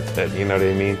was worth it. You know what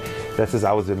I mean? That's just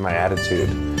always been my attitude,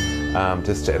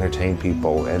 just to entertain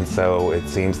people. And so it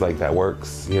seems like that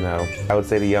works, I would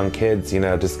say to young kids,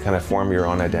 just kind of form your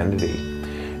own identity.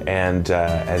 And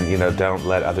don't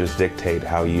let others dictate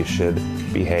how you should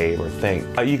behave or think.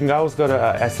 You can always go to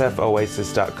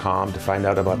sfoasis.com to find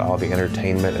out about all the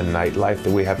entertainment and nightlife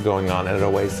that we have going on at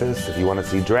Oasis. If you want to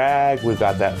see drag, we've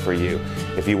got that for you.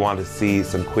 If you want to see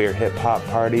some queer hip-hop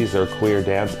parties or queer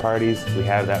dance parties, we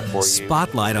have that for you.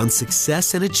 Spotlight on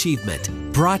Success and Achievement,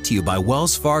 brought to you by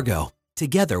Wells Fargo.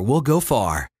 Together we'll go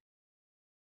far.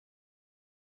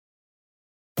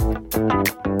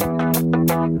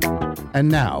 And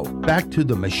now, back to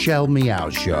the Michelle Meow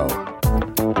Show.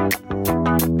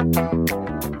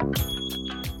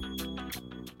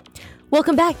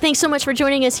 Welcome back. Thanks so much for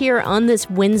joining us here on this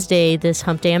Wednesday, this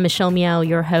hump day. I'm Michelle Meow,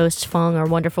 your host. Fong, our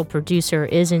wonderful producer,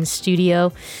 is in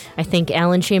studio. I thank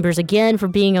Alan Chambers again for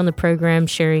being on the program,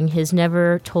 sharing his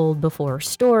never-told-before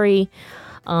story.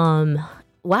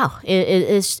 Wow,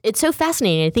 it's so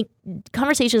fascinating. I think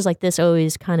conversations like this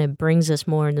always kind of brings us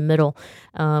more in the middle,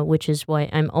 which is why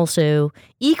I'm also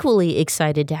equally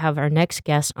excited to have our next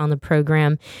guest on the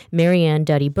program, Marianne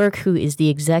Duddy-Burke, who is the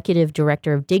Executive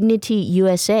Director of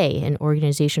DignityUSA, an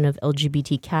organization of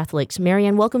LGBT Catholics.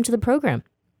 Marianne, welcome to the program.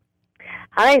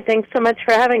 Hi, thanks so much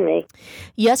for having me.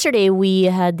 Yesterday, we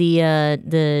had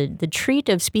the treat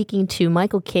of speaking to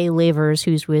Michael K. Lavers,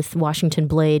 who's with Washington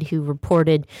Blade, who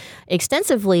reported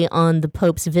extensively on the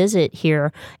Pope's visit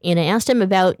here. And I asked him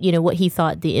about, what he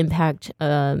thought the impact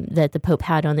that the Pope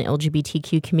had on the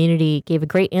LGBTQ community. Gave a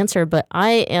great answer, but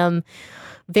I am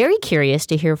very curious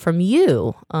to hear from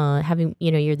you. Having,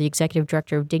 you're the executive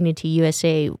director of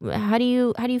DignityUSA. How do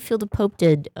you feel the Pope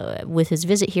did with his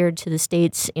visit here to the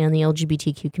States and the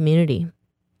LGBTQ community?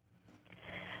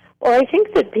 Well, I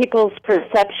think that people's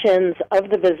perceptions of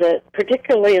the visit,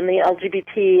 particularly in the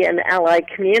LGBT and allied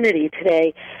community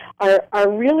today, are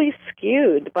really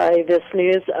skewed by this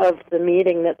news of the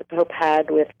meeting that the Pope had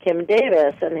with Kim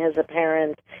Davis and his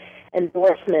apparent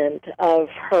endorsement of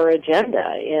her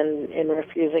agenda in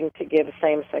refusing to give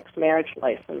same-sex marriage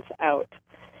license out.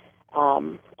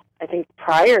 I think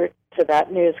prior to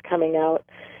that news coming out,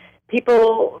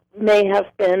 people may have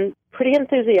been pretty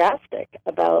enthusiastic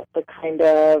about the kind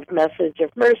of message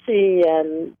of mercy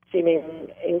and seeming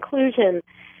inclusion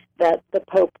that the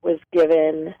Pope was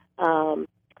given.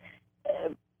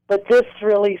 But this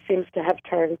really seems to have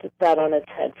turned that on its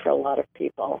head for a lot of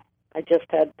people. I just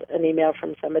had an email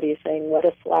from somebody saying, what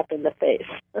a slap in the face.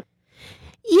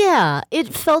 Yeah,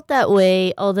 it felt that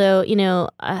way. Although,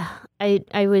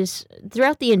 I was,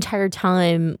 throughout the entire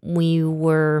time we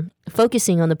were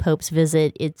focusing on the Pope's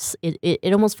visit,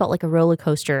 it almost felt like a roller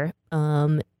coaster.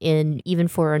 And even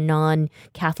for a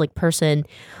non-Catholic person,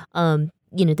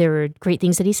 there were great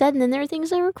things that he said, and then there are things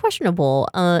that were questionable.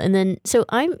 And then, so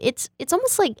it's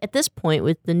almost like at this point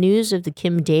with the news of the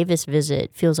Kim Davis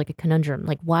visit feels like a conundrum.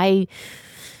 Like, why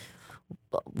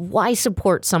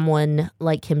support someone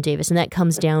like Kim Davis? And that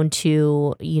comes down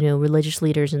to, religious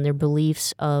leaders and their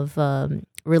beliefs of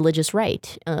religious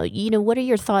right. What are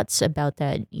your thoughts about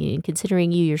that?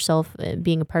 Considering you yourself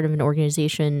being a part of an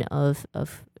organization of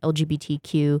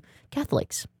LGBTQ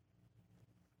Catholics.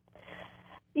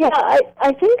 Yeah,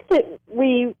 I think that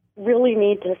we really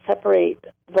need to separate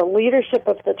the leadership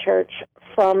of the church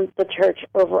from the church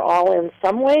overall in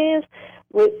some ways,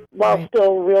 while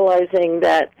still realizing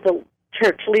that the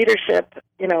church leadership,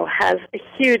 has a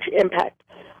huge impact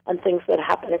on things that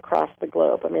happen across the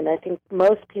globe. I mean, I think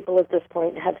most people at this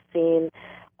point have seen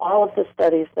all of the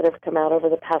studies that have come out over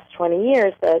the past 20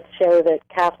 years that show that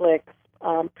Catholics,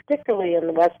 particularly in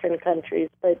the Western countries,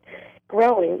 but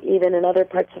growing even in other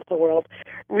parts of the world,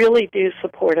 really do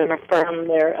support and affirm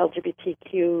their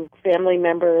LGBTQ family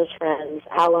members, friends,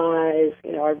 allies,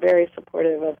 are very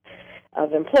supportive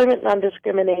of employment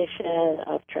non-discrimination,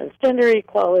 of transgender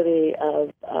equality,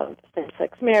 of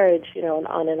same-sex marriage, and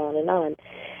on and on and on.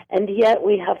 And yet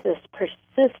we have this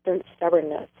persistent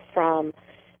stubbornness from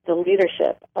the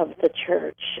leadership of the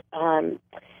church,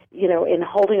 in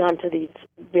holding on to these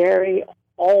very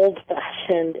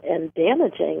old-fashioned and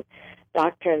damaging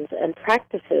doctrines and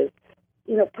practices,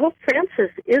 Pope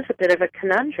Francis is a bit of a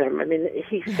conundrum. I mean,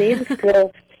 he seems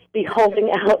to be holding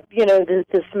out,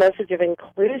 this message of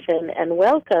inclusion and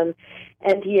welcome,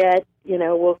 and yet,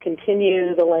 will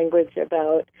continue the language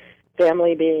about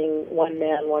family being one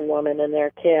man, one woman, and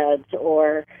their kids,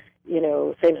 or,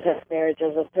 same-sex marriage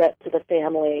as a threat to the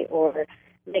family, or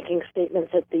making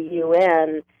statements at the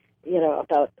UN,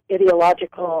 about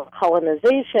ideological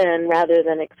colonization rather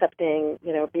than accepting,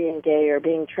 being gay or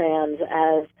being trans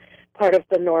as part of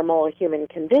the normal human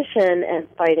condition and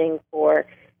fighting for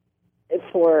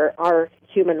our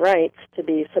human rights to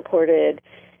be supported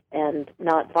and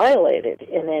not violated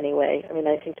in any way. I mean,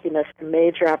 I think he missed a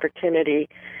major opportunity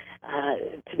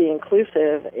to be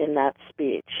inclusive in that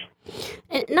speech.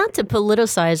 And not to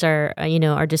politicize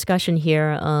our discussion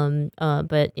here,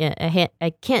 but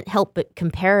I can't help but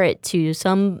compare it to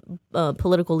some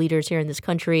political leaders here in this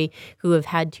country who have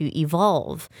had to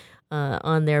evolve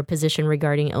on their position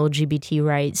regarding LGBT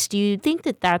rights. Do you think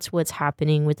that that's what's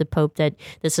happening with the Pope, that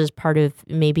this is part of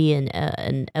maybe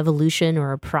an evolution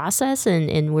or a process,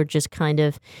 and we're just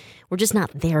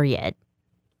not there yet?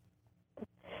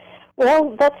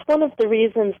 Well, that's one of the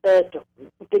reasons that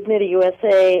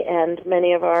DignityUSA and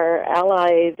many of our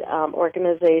allied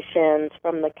organizations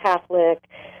from the Catholic,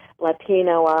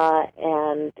 Latino,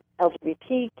 and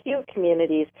LGBTQ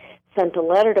communities sent a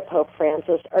letter to Pope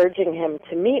Francis urging him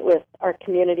to meet with our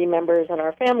community members and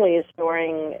our families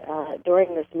during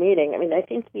this meeting. I mean, I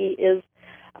think he is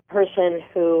a person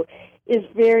who is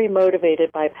very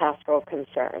motivated by pastoral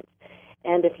concerns.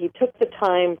 And if he took the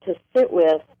time to sit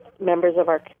with members of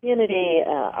our community,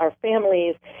 our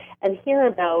families, and hear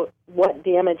about what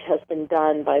damage has been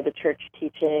done by the church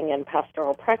teaching and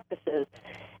pastoral practices,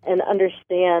 and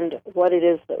understand what it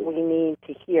is that we need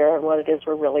to hear and what it is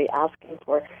we're really asking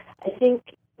for, I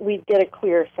think we'd get a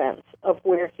clear sense of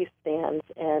where he stands,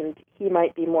 and he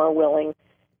might be more willing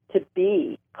to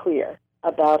be clear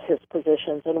about his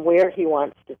positions and where he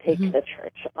wants to take the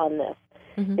church on this.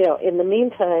 In the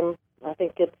meantime, I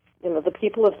think it's, the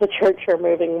people of the church are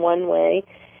moving one way,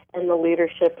 and the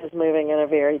leadership is moving in a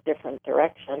very different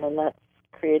direction, and that's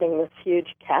creating this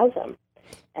huge chasm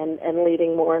and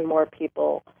leading more and more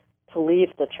people to leave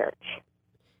the church.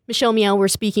 Michelle Meow, we're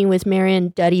speaking with Marianne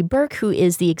Duddy-Burke, who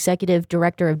is the Executive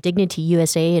Director of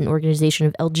DignityUSA, an organization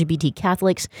of LGBT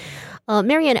Catholics.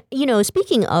 Marianne,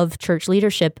 speaking of church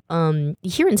leadership,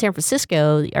 here in San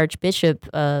Francisco, the Archbishop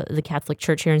of the Catholic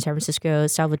Church here in San Francisco,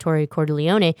 Salvatore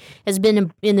Cordileone, has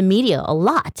been in the media a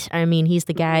lot. I mean, he's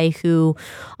the guy who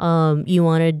you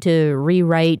wanted to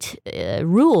rewrite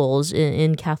rules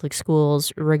in Catholic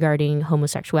schools regarding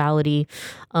homosexuality.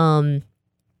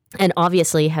 And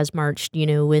obviously has marched,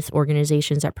 with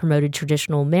organizations that promoted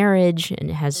traditional marriage and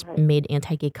has made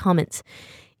anti-gay comments.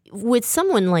 With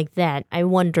someone like that, I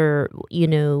wonder,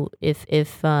 if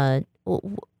the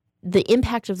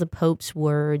impact of the Pope's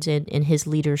words and his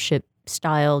leadership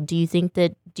style. Do you think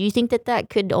that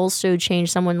could also change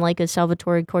someone like a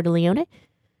Salvatore Cordileone?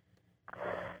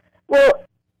 Well,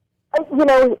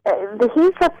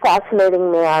 he's a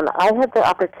fascinating man. I had the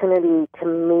opportunity to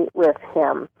meet with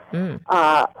him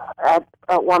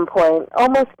at one point,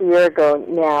 almost a year ago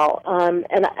now,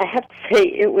 and I have to say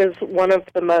it was one of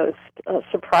the most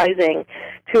surprising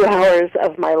 2 hours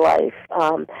of my life.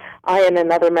 I and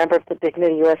another member of the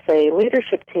DignityUSA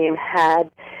leadership team had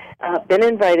been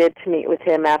invited to meet with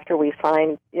him after we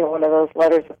signed, one of those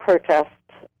letters of protest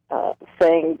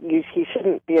saying he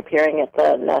shouldn't be appearing at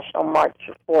the National March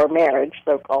for Marriage,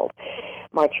 so-called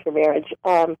March for Marriage.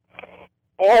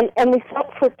 And we sat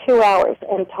for 2 hours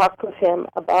and talked with him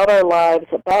about our lives,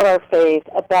 about our faith,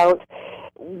 about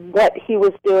what he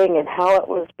was doing and how it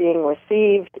was being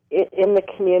received in the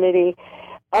community.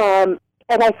 And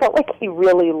I felt like he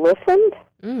really listened,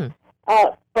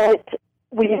 but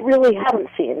we really haven't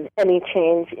seen any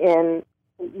change in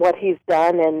what he's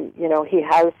done. And, he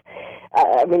has,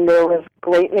 there was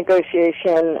great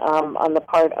negotiation on the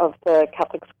part of the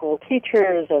Catholic school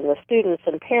teachers, and the students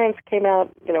and parents came out,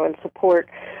 in support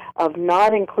of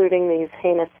not including these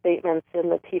heinous statements in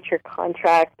the teacher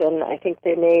contract, and I think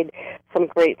they made some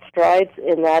great strides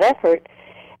in that effort.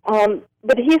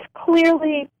 But he's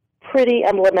clearly pretty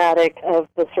emblematic of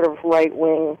the sort of right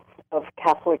wing of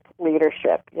Catholic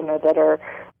leadership, that are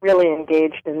really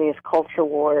engaged in these culture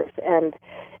wars and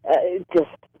just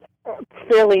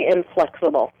fairly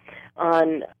inflexible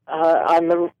on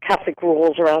the Catholic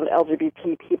rules around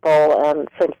LGBT people and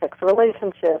same-sex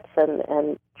relationships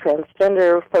and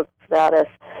transgender folk status.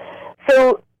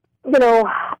 So,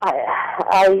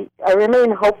 I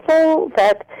remain hopeful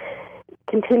that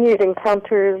continued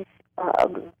encounters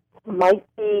might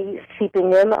be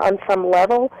seeping in on some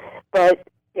level, but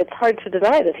it's hard to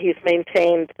deny that he's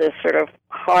maintained this sort of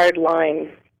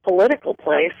hard-line political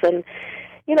place. And,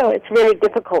 it's very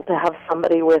difficult to have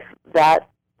somebody with that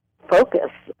focus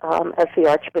as the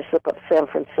Archbishop of San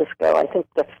Francisco. I think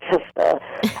that's just a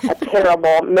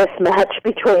terrible mismatch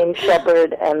between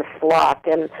shepherd and flock.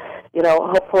 And,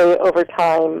 hopefully over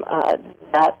time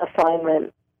that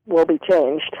assignment will be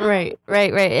changed. Right.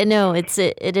 No,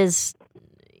 it is.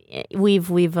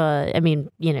 We've I mean,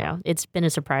 it's been a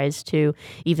surprise to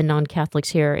even non-Catholics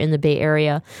here in the Bay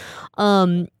Area.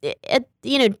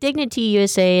 Dignity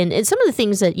USA and some of the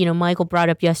things that, Michael brought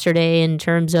up yesterday in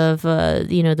terms of,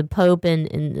 the Pope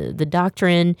and the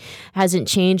doctrine hasn't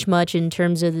changed much in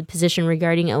terms of the position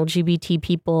regarding LGBT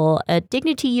people. At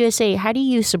Dignity USA, how do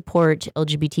you support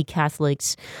LGBT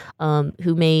Catholics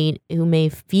who may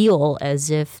feel as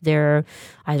if they're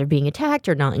either being attacked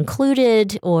or not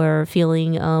included, or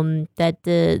feeling that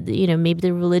maybe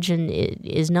the religion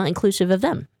is not inclusive of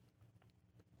them?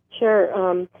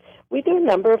 Sure. We do a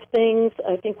number of things.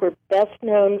 I think we're best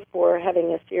known for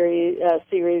having a series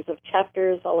of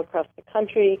chapters all across the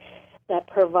country that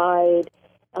provide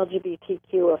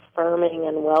LGBTQ affirming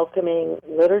and welcoming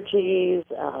liturgies,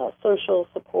 social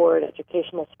support,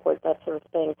 educational support, that sort of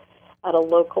thing, at a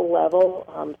local level,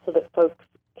 so that folks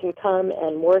can come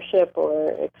and worship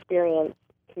or experience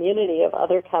community of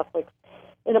other Catholics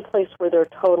in a place where they're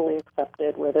totally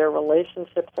accepted, where their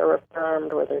relationships are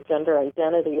affirmed, where their gender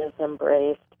identity is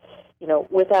embraced,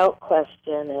 without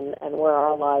question, and where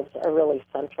our lives are really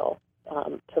central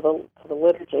to the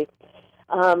liturgy.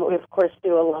 We, of course,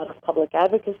 do a lot of public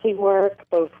advocacy work,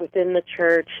 both within the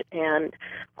church and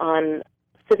on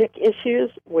civic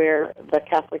issues where the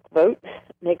Catholic vote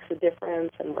makes a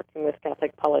difference, and working with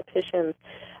Catholic politicians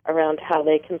around how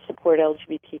they can support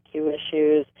LGBTQ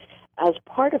issues as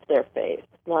part of their faith,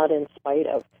 not in spite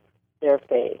of their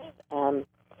faith.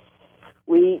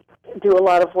 We do a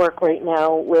lot of work right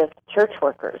now with church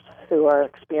workers who are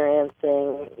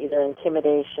experiencing either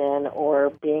intimidation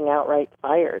or being outright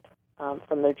fired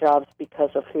from their jobs because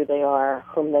of who they are,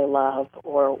 whom they love,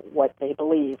 or what they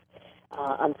believe.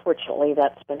 Unfortunately,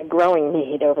 that's been a growing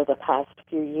need over the past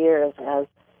few years as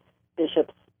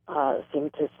bishops seem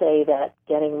to say that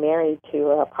getting married to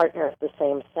a partner of the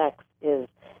same sex is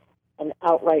an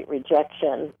outright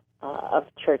rejection of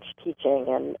church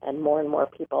teaching, and more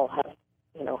people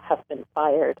have been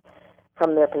fired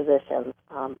from their positions,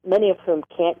 many of whom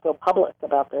can't go public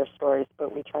about their stories,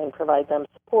 but we try and provide them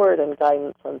support and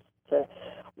guidance as to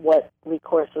what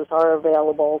recourses are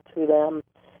available to them,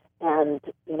 and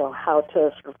how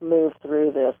to sort of move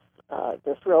through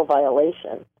this real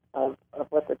violation of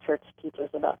what the church teaches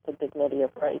about the dignity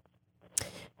of rights.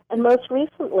 And most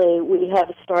recently, we have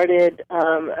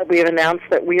announced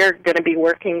that we are going to be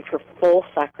working for full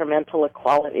sacramental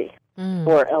equality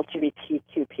for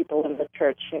LGBTQ people in the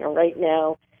church. Right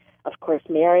now, of course,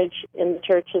 marriage in the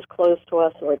church is closed to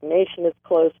us, ordination is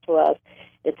closed to us.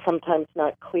 It's sometimes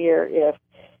not clear if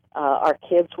our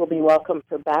kids will be welcome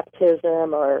for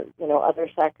baptism or, other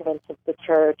sacraments of the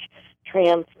church.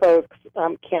 Trans folks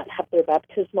can't have their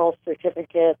baptismal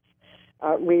certificates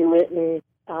rewritten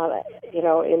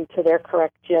into their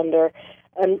correct gender.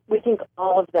 And we think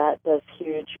all of that does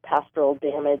huge pastoral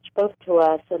damage, both to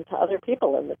us and to other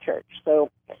people in the church. So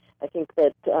I think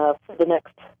that for the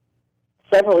next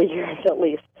several years at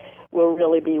least, we'll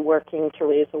really be working to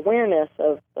raise awareness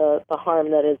of the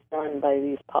harm that is done by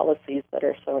these policies that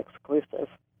are so exclusive.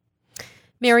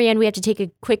 Marianne, we have to take a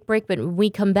quick break, but when we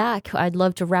come back, I'd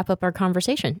love to wrap up our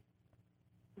conversation.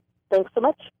 Thanks so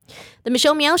much. The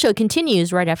Michelle Meow Show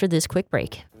continues right after this quick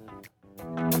break.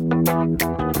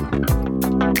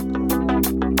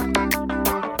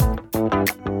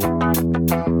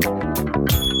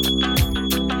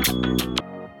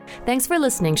 Thanks for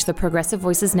listening to the Progressive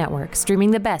Voices Network,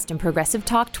 streaming the best in progressive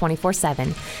talk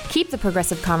 24/7. Keep the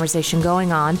progressive conversation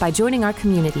going on by joining our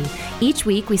community. Each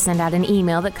week, we send out an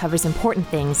email that covers important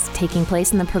things taking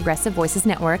place in the Progressive Voices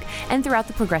Network and throughout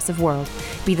the progressive world.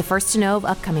 Be the first to know of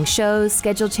upcoming shows,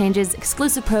 schedule changes,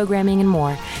 exclusive programming, and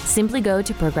more. Simply go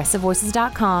to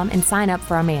progressivevoices.com and sign up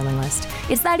for our mailing list.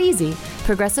 It's that easy.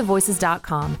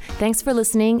 progressivevoices.com. Thanks for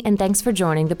listening, and thanks for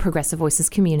joining the Progressive Voices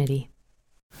community.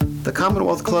 The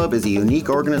Commonwealth Club is a unique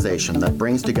organization that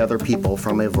brings together people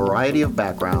from a variety of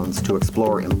backgrounds to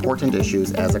explore important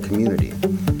issues as a community.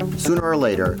 Sooner or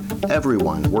later,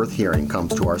 everyone worth hearing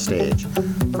comes to our stage.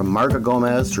 From Marga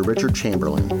Gomez to Richard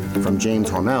Chamberlain, from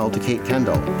James Hormel to Kate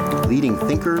Kendall, leading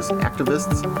thinkers,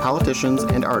 activists, politicians,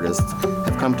 and artists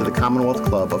have come to the Commonwealth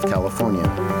Club of California.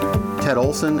 Ted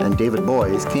Olson and David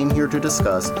Boyes came here to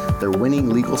discuss their winning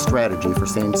legal strategy for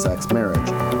same-sex marriage.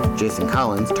 Jason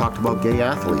Collins talked about gay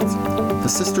athletes. The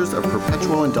Sisters of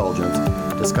Perpetual Indulgence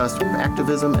discussed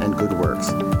activism and good works.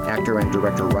 Actor and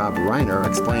director Rob Reiner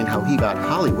explained how he got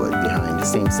Hollywood behind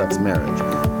same-sex marriage.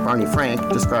 Barney Frank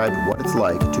described what it's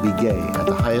like to be gay at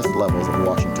the highest levels of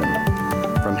Washington.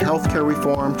 From healthcare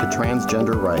reform to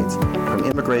transgender rights, from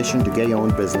immigration to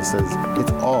gay-owned businesses,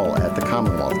 it's all at the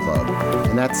Commonwealth Club.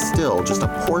 And that's still just a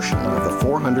portion of the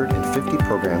 450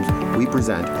 programs we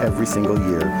present every single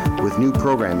year, with new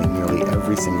programming nearly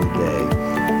every single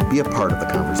day. Be a part of the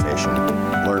conversation.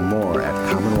 Learn more at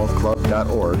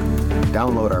commonwealthclub.org,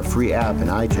 download our free app in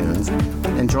iTunes,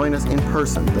 and join us in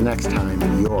person the next time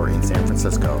you're in San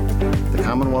Francisco. The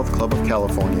Commonwealth Club of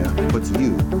California puts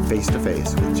you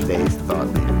face-to-face with today's thought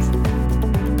leaders.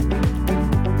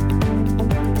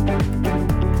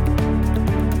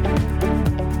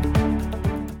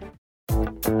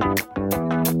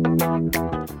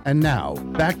 And now,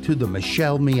 back to the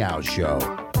Michelle Meow Show.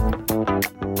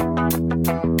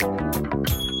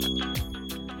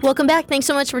 Welcome back. Thanks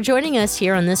so much for joining us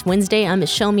here on this Wednesday. I'm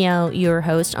Michelle Meow, your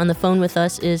host. On the phone with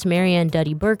us is Marianne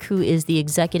Duddy-Burke, who is the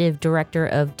Executive Director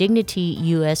of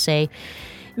DignityUSA.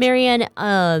 Marianne,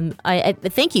 I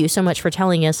thank you so much for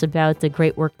telling us about the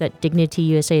great work that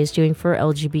DignityUSA is doing for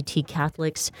LGBT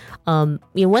Catholics.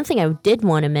 One thing I did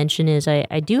want to mention is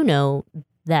I do know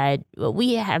that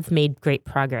we have made great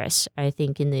progress, I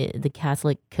think, in the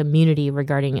Catholic community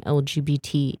regarding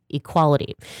LGBT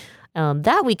equality.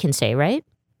 That we can say, right?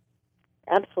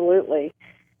 Absolutely.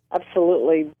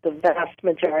 Absolutely. The vast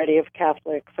majority of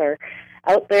Catholics are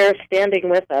out there standing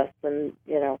with us, and,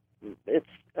 it's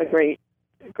a great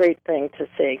thing to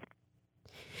see.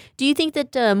 Do you think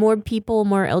that more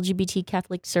LGBT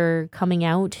Catholics are coming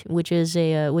out, which is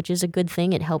a good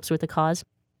thing? It helps with the cause?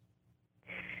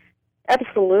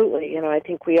 Absolutely. I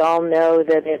think we all know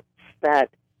that it's that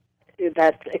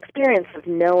experience of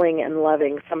knowing and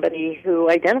loving somebody who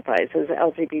identifies as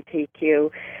LGBTQ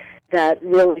that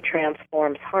really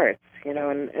transforms hearts,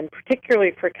 and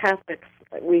particularly for Catholics,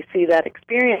 we see that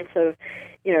experience of,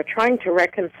 trying to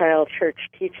reconcile church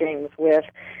teachings with,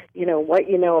 what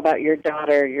you know about your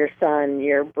daughter, your son,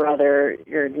 your brother,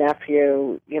 your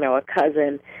nephew, a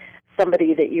cousin,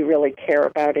 somebody that you really care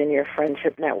about in your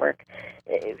friendship network.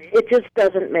 It just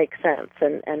doesn't make sense,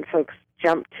 and folks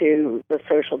jump to the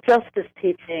social justice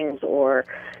teachings or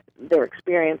their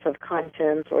experience of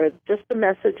conscience or just the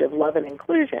message of love and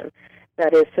inclusion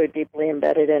that is so deeply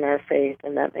embedded in our faith,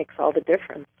 and that makes all the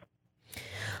difference.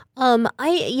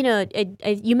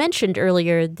 You mentioned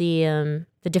earlier the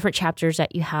different chapters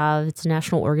that you have. It's a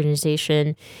national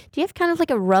organization. Do you have kind of like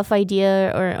a rough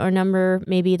idea or number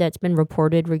maybe that's been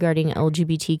reported regarding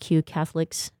LGBTQ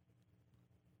Catholics?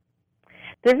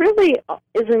 There really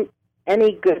isn't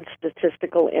any good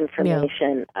statistical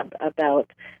information about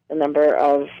the number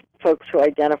of folks who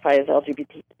identify as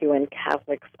LGBTQ and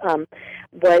Catholics.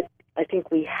 What I think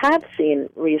we have seen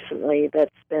recently that's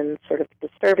been sort of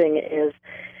disturbing is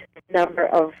the number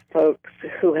of folks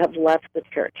who have left the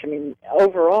church. I mean,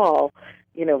 overall,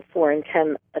 4 in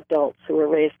 10 adults who were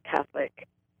raised Catholic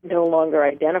no longer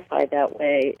identify that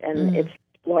way, and it's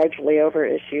largely over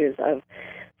issues of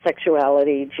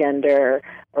sexuality, gender,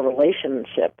 or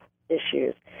relationship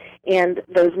issues. And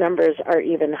those numbers are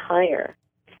even higher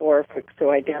for folks who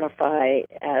identify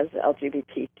as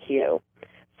LGBTQ.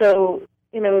 So,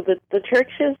 the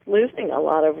church is losing a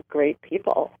lot of great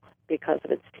people because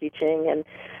of its teaching, and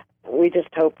we just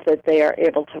hope that they are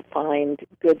able to find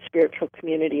good spiritual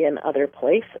community in other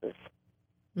places.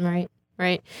 Right.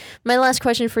 My last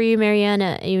question for you, Marianne,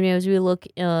 as we look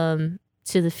to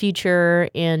the future,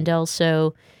 and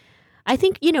also I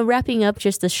think, wrapping up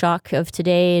just the shock of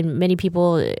today, and many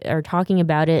people are talking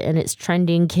about it, and it's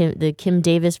trending, the Kim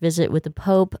Davis visit with the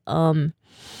Pope.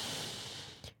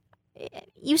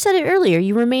 You said it earlier,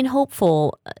 you remain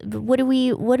hopeful. What do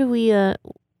we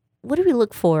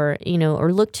look for,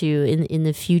 or look to in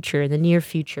the future, the near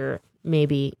future,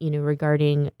 maybe,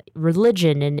 regarding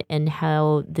religion and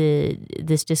how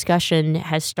this discussion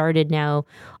has started now,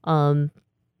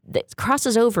 that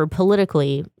crosses over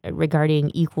politically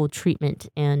regarding equal treatment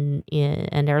and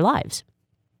our lives?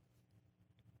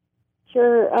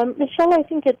 Sure. Michelle, I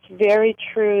think it's very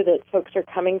true that folks are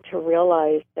coming to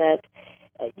realize that,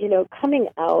 coming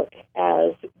out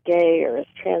as gay or as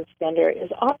transgender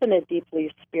is often a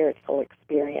deeply spiritual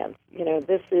experience.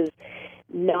 This is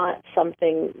not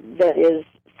something that is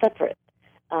separate,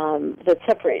 that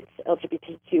separates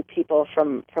LGBTQ people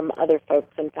from other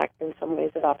folks. In fact, in some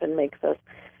ways, it often makes us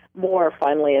more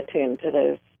finely attuned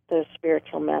to those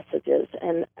spiritual messages.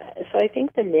 And so I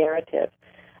think the narrative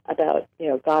about,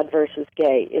 God versus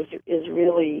gay is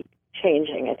really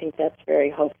changing. I think that's very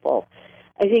hopeful.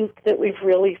 I think that we've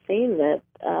really seen that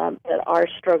our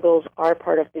struggles are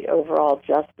part of the overall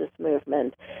justice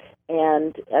movement.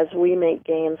 And as we make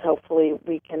gains, hopefully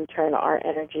we can turn our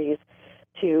energies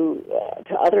to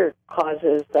other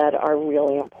causes that are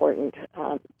really important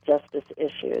justice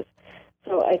issues.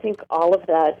 So I think all of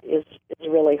that is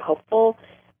really hopeful.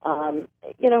 And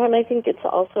I think it's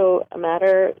also a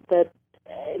matter that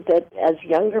as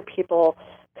younger people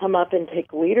come up and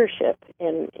take leadership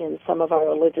in some of our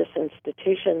religious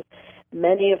institutions,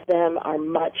 many of them are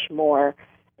much more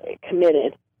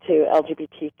committed to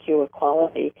LGBTQ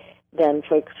equality than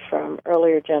folks from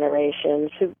earlier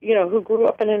generations who grew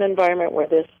up in an environment where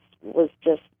this was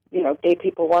just, gay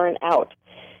people weren't out.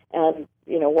 And,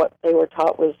 what they were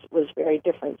taught was very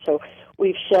different. So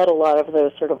we've shed a lot of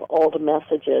those sort of old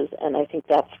messages, and I think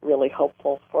that's really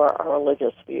hopeful for our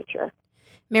religious future.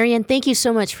 Marianne, thank you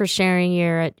so much for sharing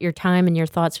your time and your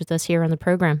thoughts with us here on the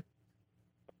program.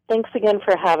 Thanks again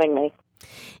for having me.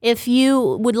 If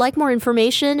you would like more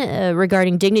information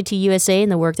regarding Dignity USA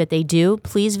and the work that they do,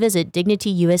 please visit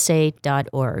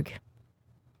DignityUSA.org.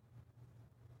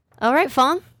 All right,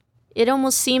 Fong. It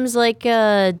almost seems like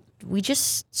we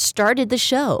just started the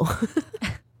show.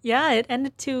 Yeah, it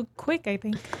ended too quick, I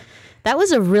think. That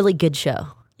was a really good show.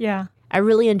 Yeah. I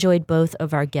really enjoyed both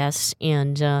of our guests,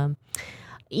 and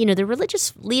the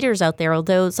religious leaders out there,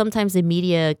 although sometimes the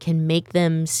media can make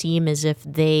them seem as if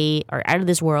they are out of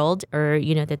this world, or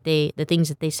that the things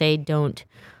that they say don't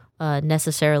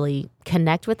necessarily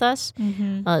connect with us.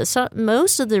 Mm-hmm. So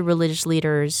most of the religious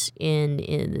leaders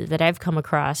that I've come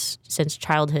across since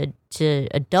childhood to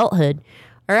adulthood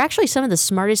are actually some of the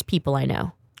smartest people I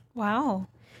know. Wow.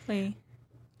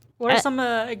 What are some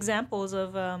examples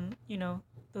of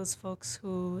those folks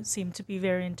who seem to be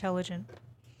very intelligent?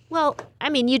 Well, I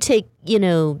mean, you take,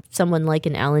 someone like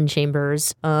an Alan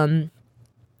Chambers, who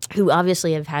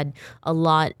obviously have had a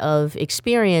lot of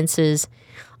experiences,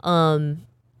 both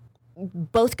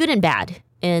good and bad.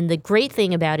 And the great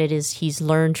thing about it is he's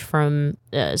learned from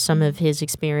some of his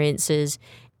experiences,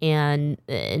 and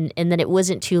that it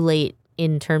wasn't too late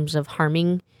in terms of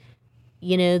harming,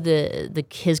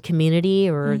 his community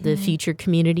or the future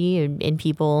community and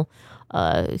people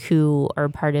who are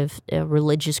part of a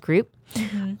religious group.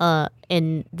 Mm-hmm.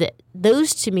 And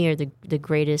those to me are the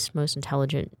greatest, most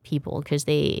intelligent people because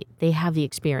they have the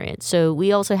experience. So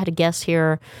we also had a guest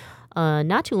here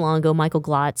not too long ago, Michael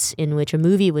Glotz, in which a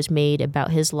movie was made about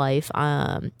his life.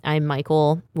 I'm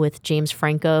Michael with James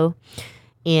Franco,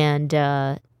 and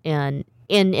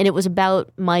it was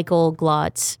about Michael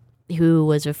Glotz, who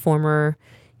was a former,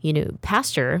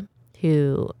 pastor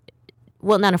who.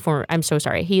 Well, not a former. I'm so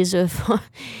sorry. He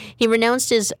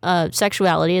renounced his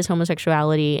sexuality, his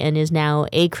homosexuality, and is now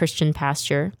a Christian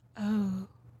pastor. Oh.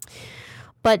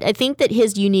 But I think that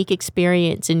his unique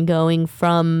experience in going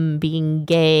from being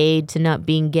gay to not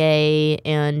being gay,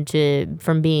 and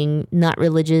from being not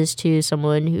religious to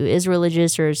someone who is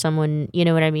religious, or someone, you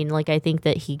know what I mean? Like, I think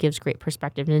that he gives great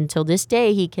perspective. And until this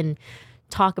day, he can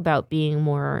talk about being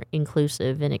more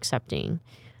inclusive and accepting.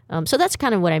 So that's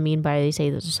kind of what I mean by they say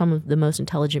those are some of the most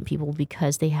intelligent people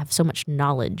because they have so much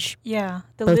knowledge. Yeah,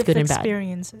 the both lived good and bad.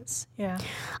 experiences. Yeah.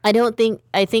 I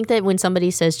think that when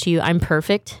somebody says to you, "I'm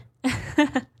perfect,"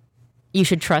 you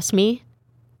should trust me,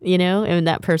 and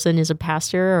that person is a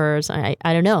pastor or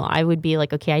I don't know. I would be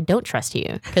like, okay, I don't trust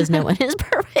you because no one is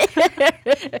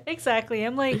perfect. Exactly.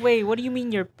 I'm like, wait, what do you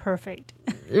mean you're perfect?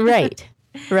 Right.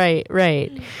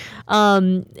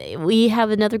 We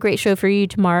have another great show for you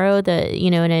tomorrow that,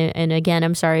 and again,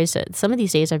 I'm sorry, so some of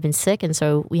these days I've been sick and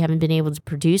so we haven't been able to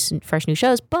produce fresh new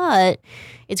shows, but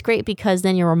it's great because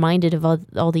then you're reminded of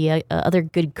all the other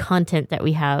good content that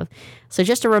we have. So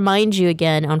just to remind you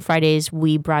again, on Fridays,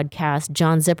 we broadcast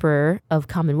John Zipper of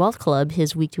Commonwealth Club,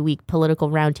 his week-to-week political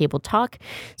roundtable talk.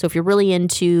 So if you're really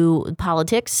into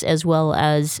politics as well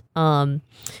as,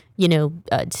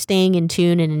 staying in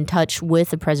tune and in touch with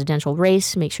the presidential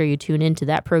race, make sure you tune into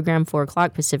that program, 4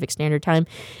 o'clock Pacific Standard Time.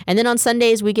 And then on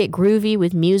Sundays, we get groovy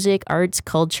with music, arts,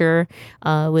 culture.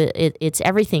 It's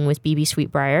everything with BB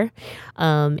Sweetbriar.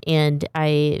 And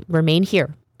I remain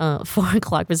here. 4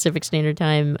 o'clock Pacific Standard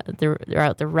Time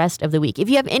throughout the rest of the week. If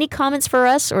you have any comments for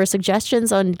us or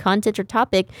suggestions on content or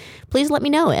topic, please let me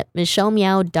know at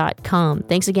michellemeow.com.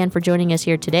 Thanks again for joining us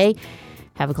here today.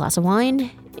 Have a glass of wine,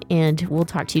 and we'll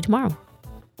talk to you tomorrow.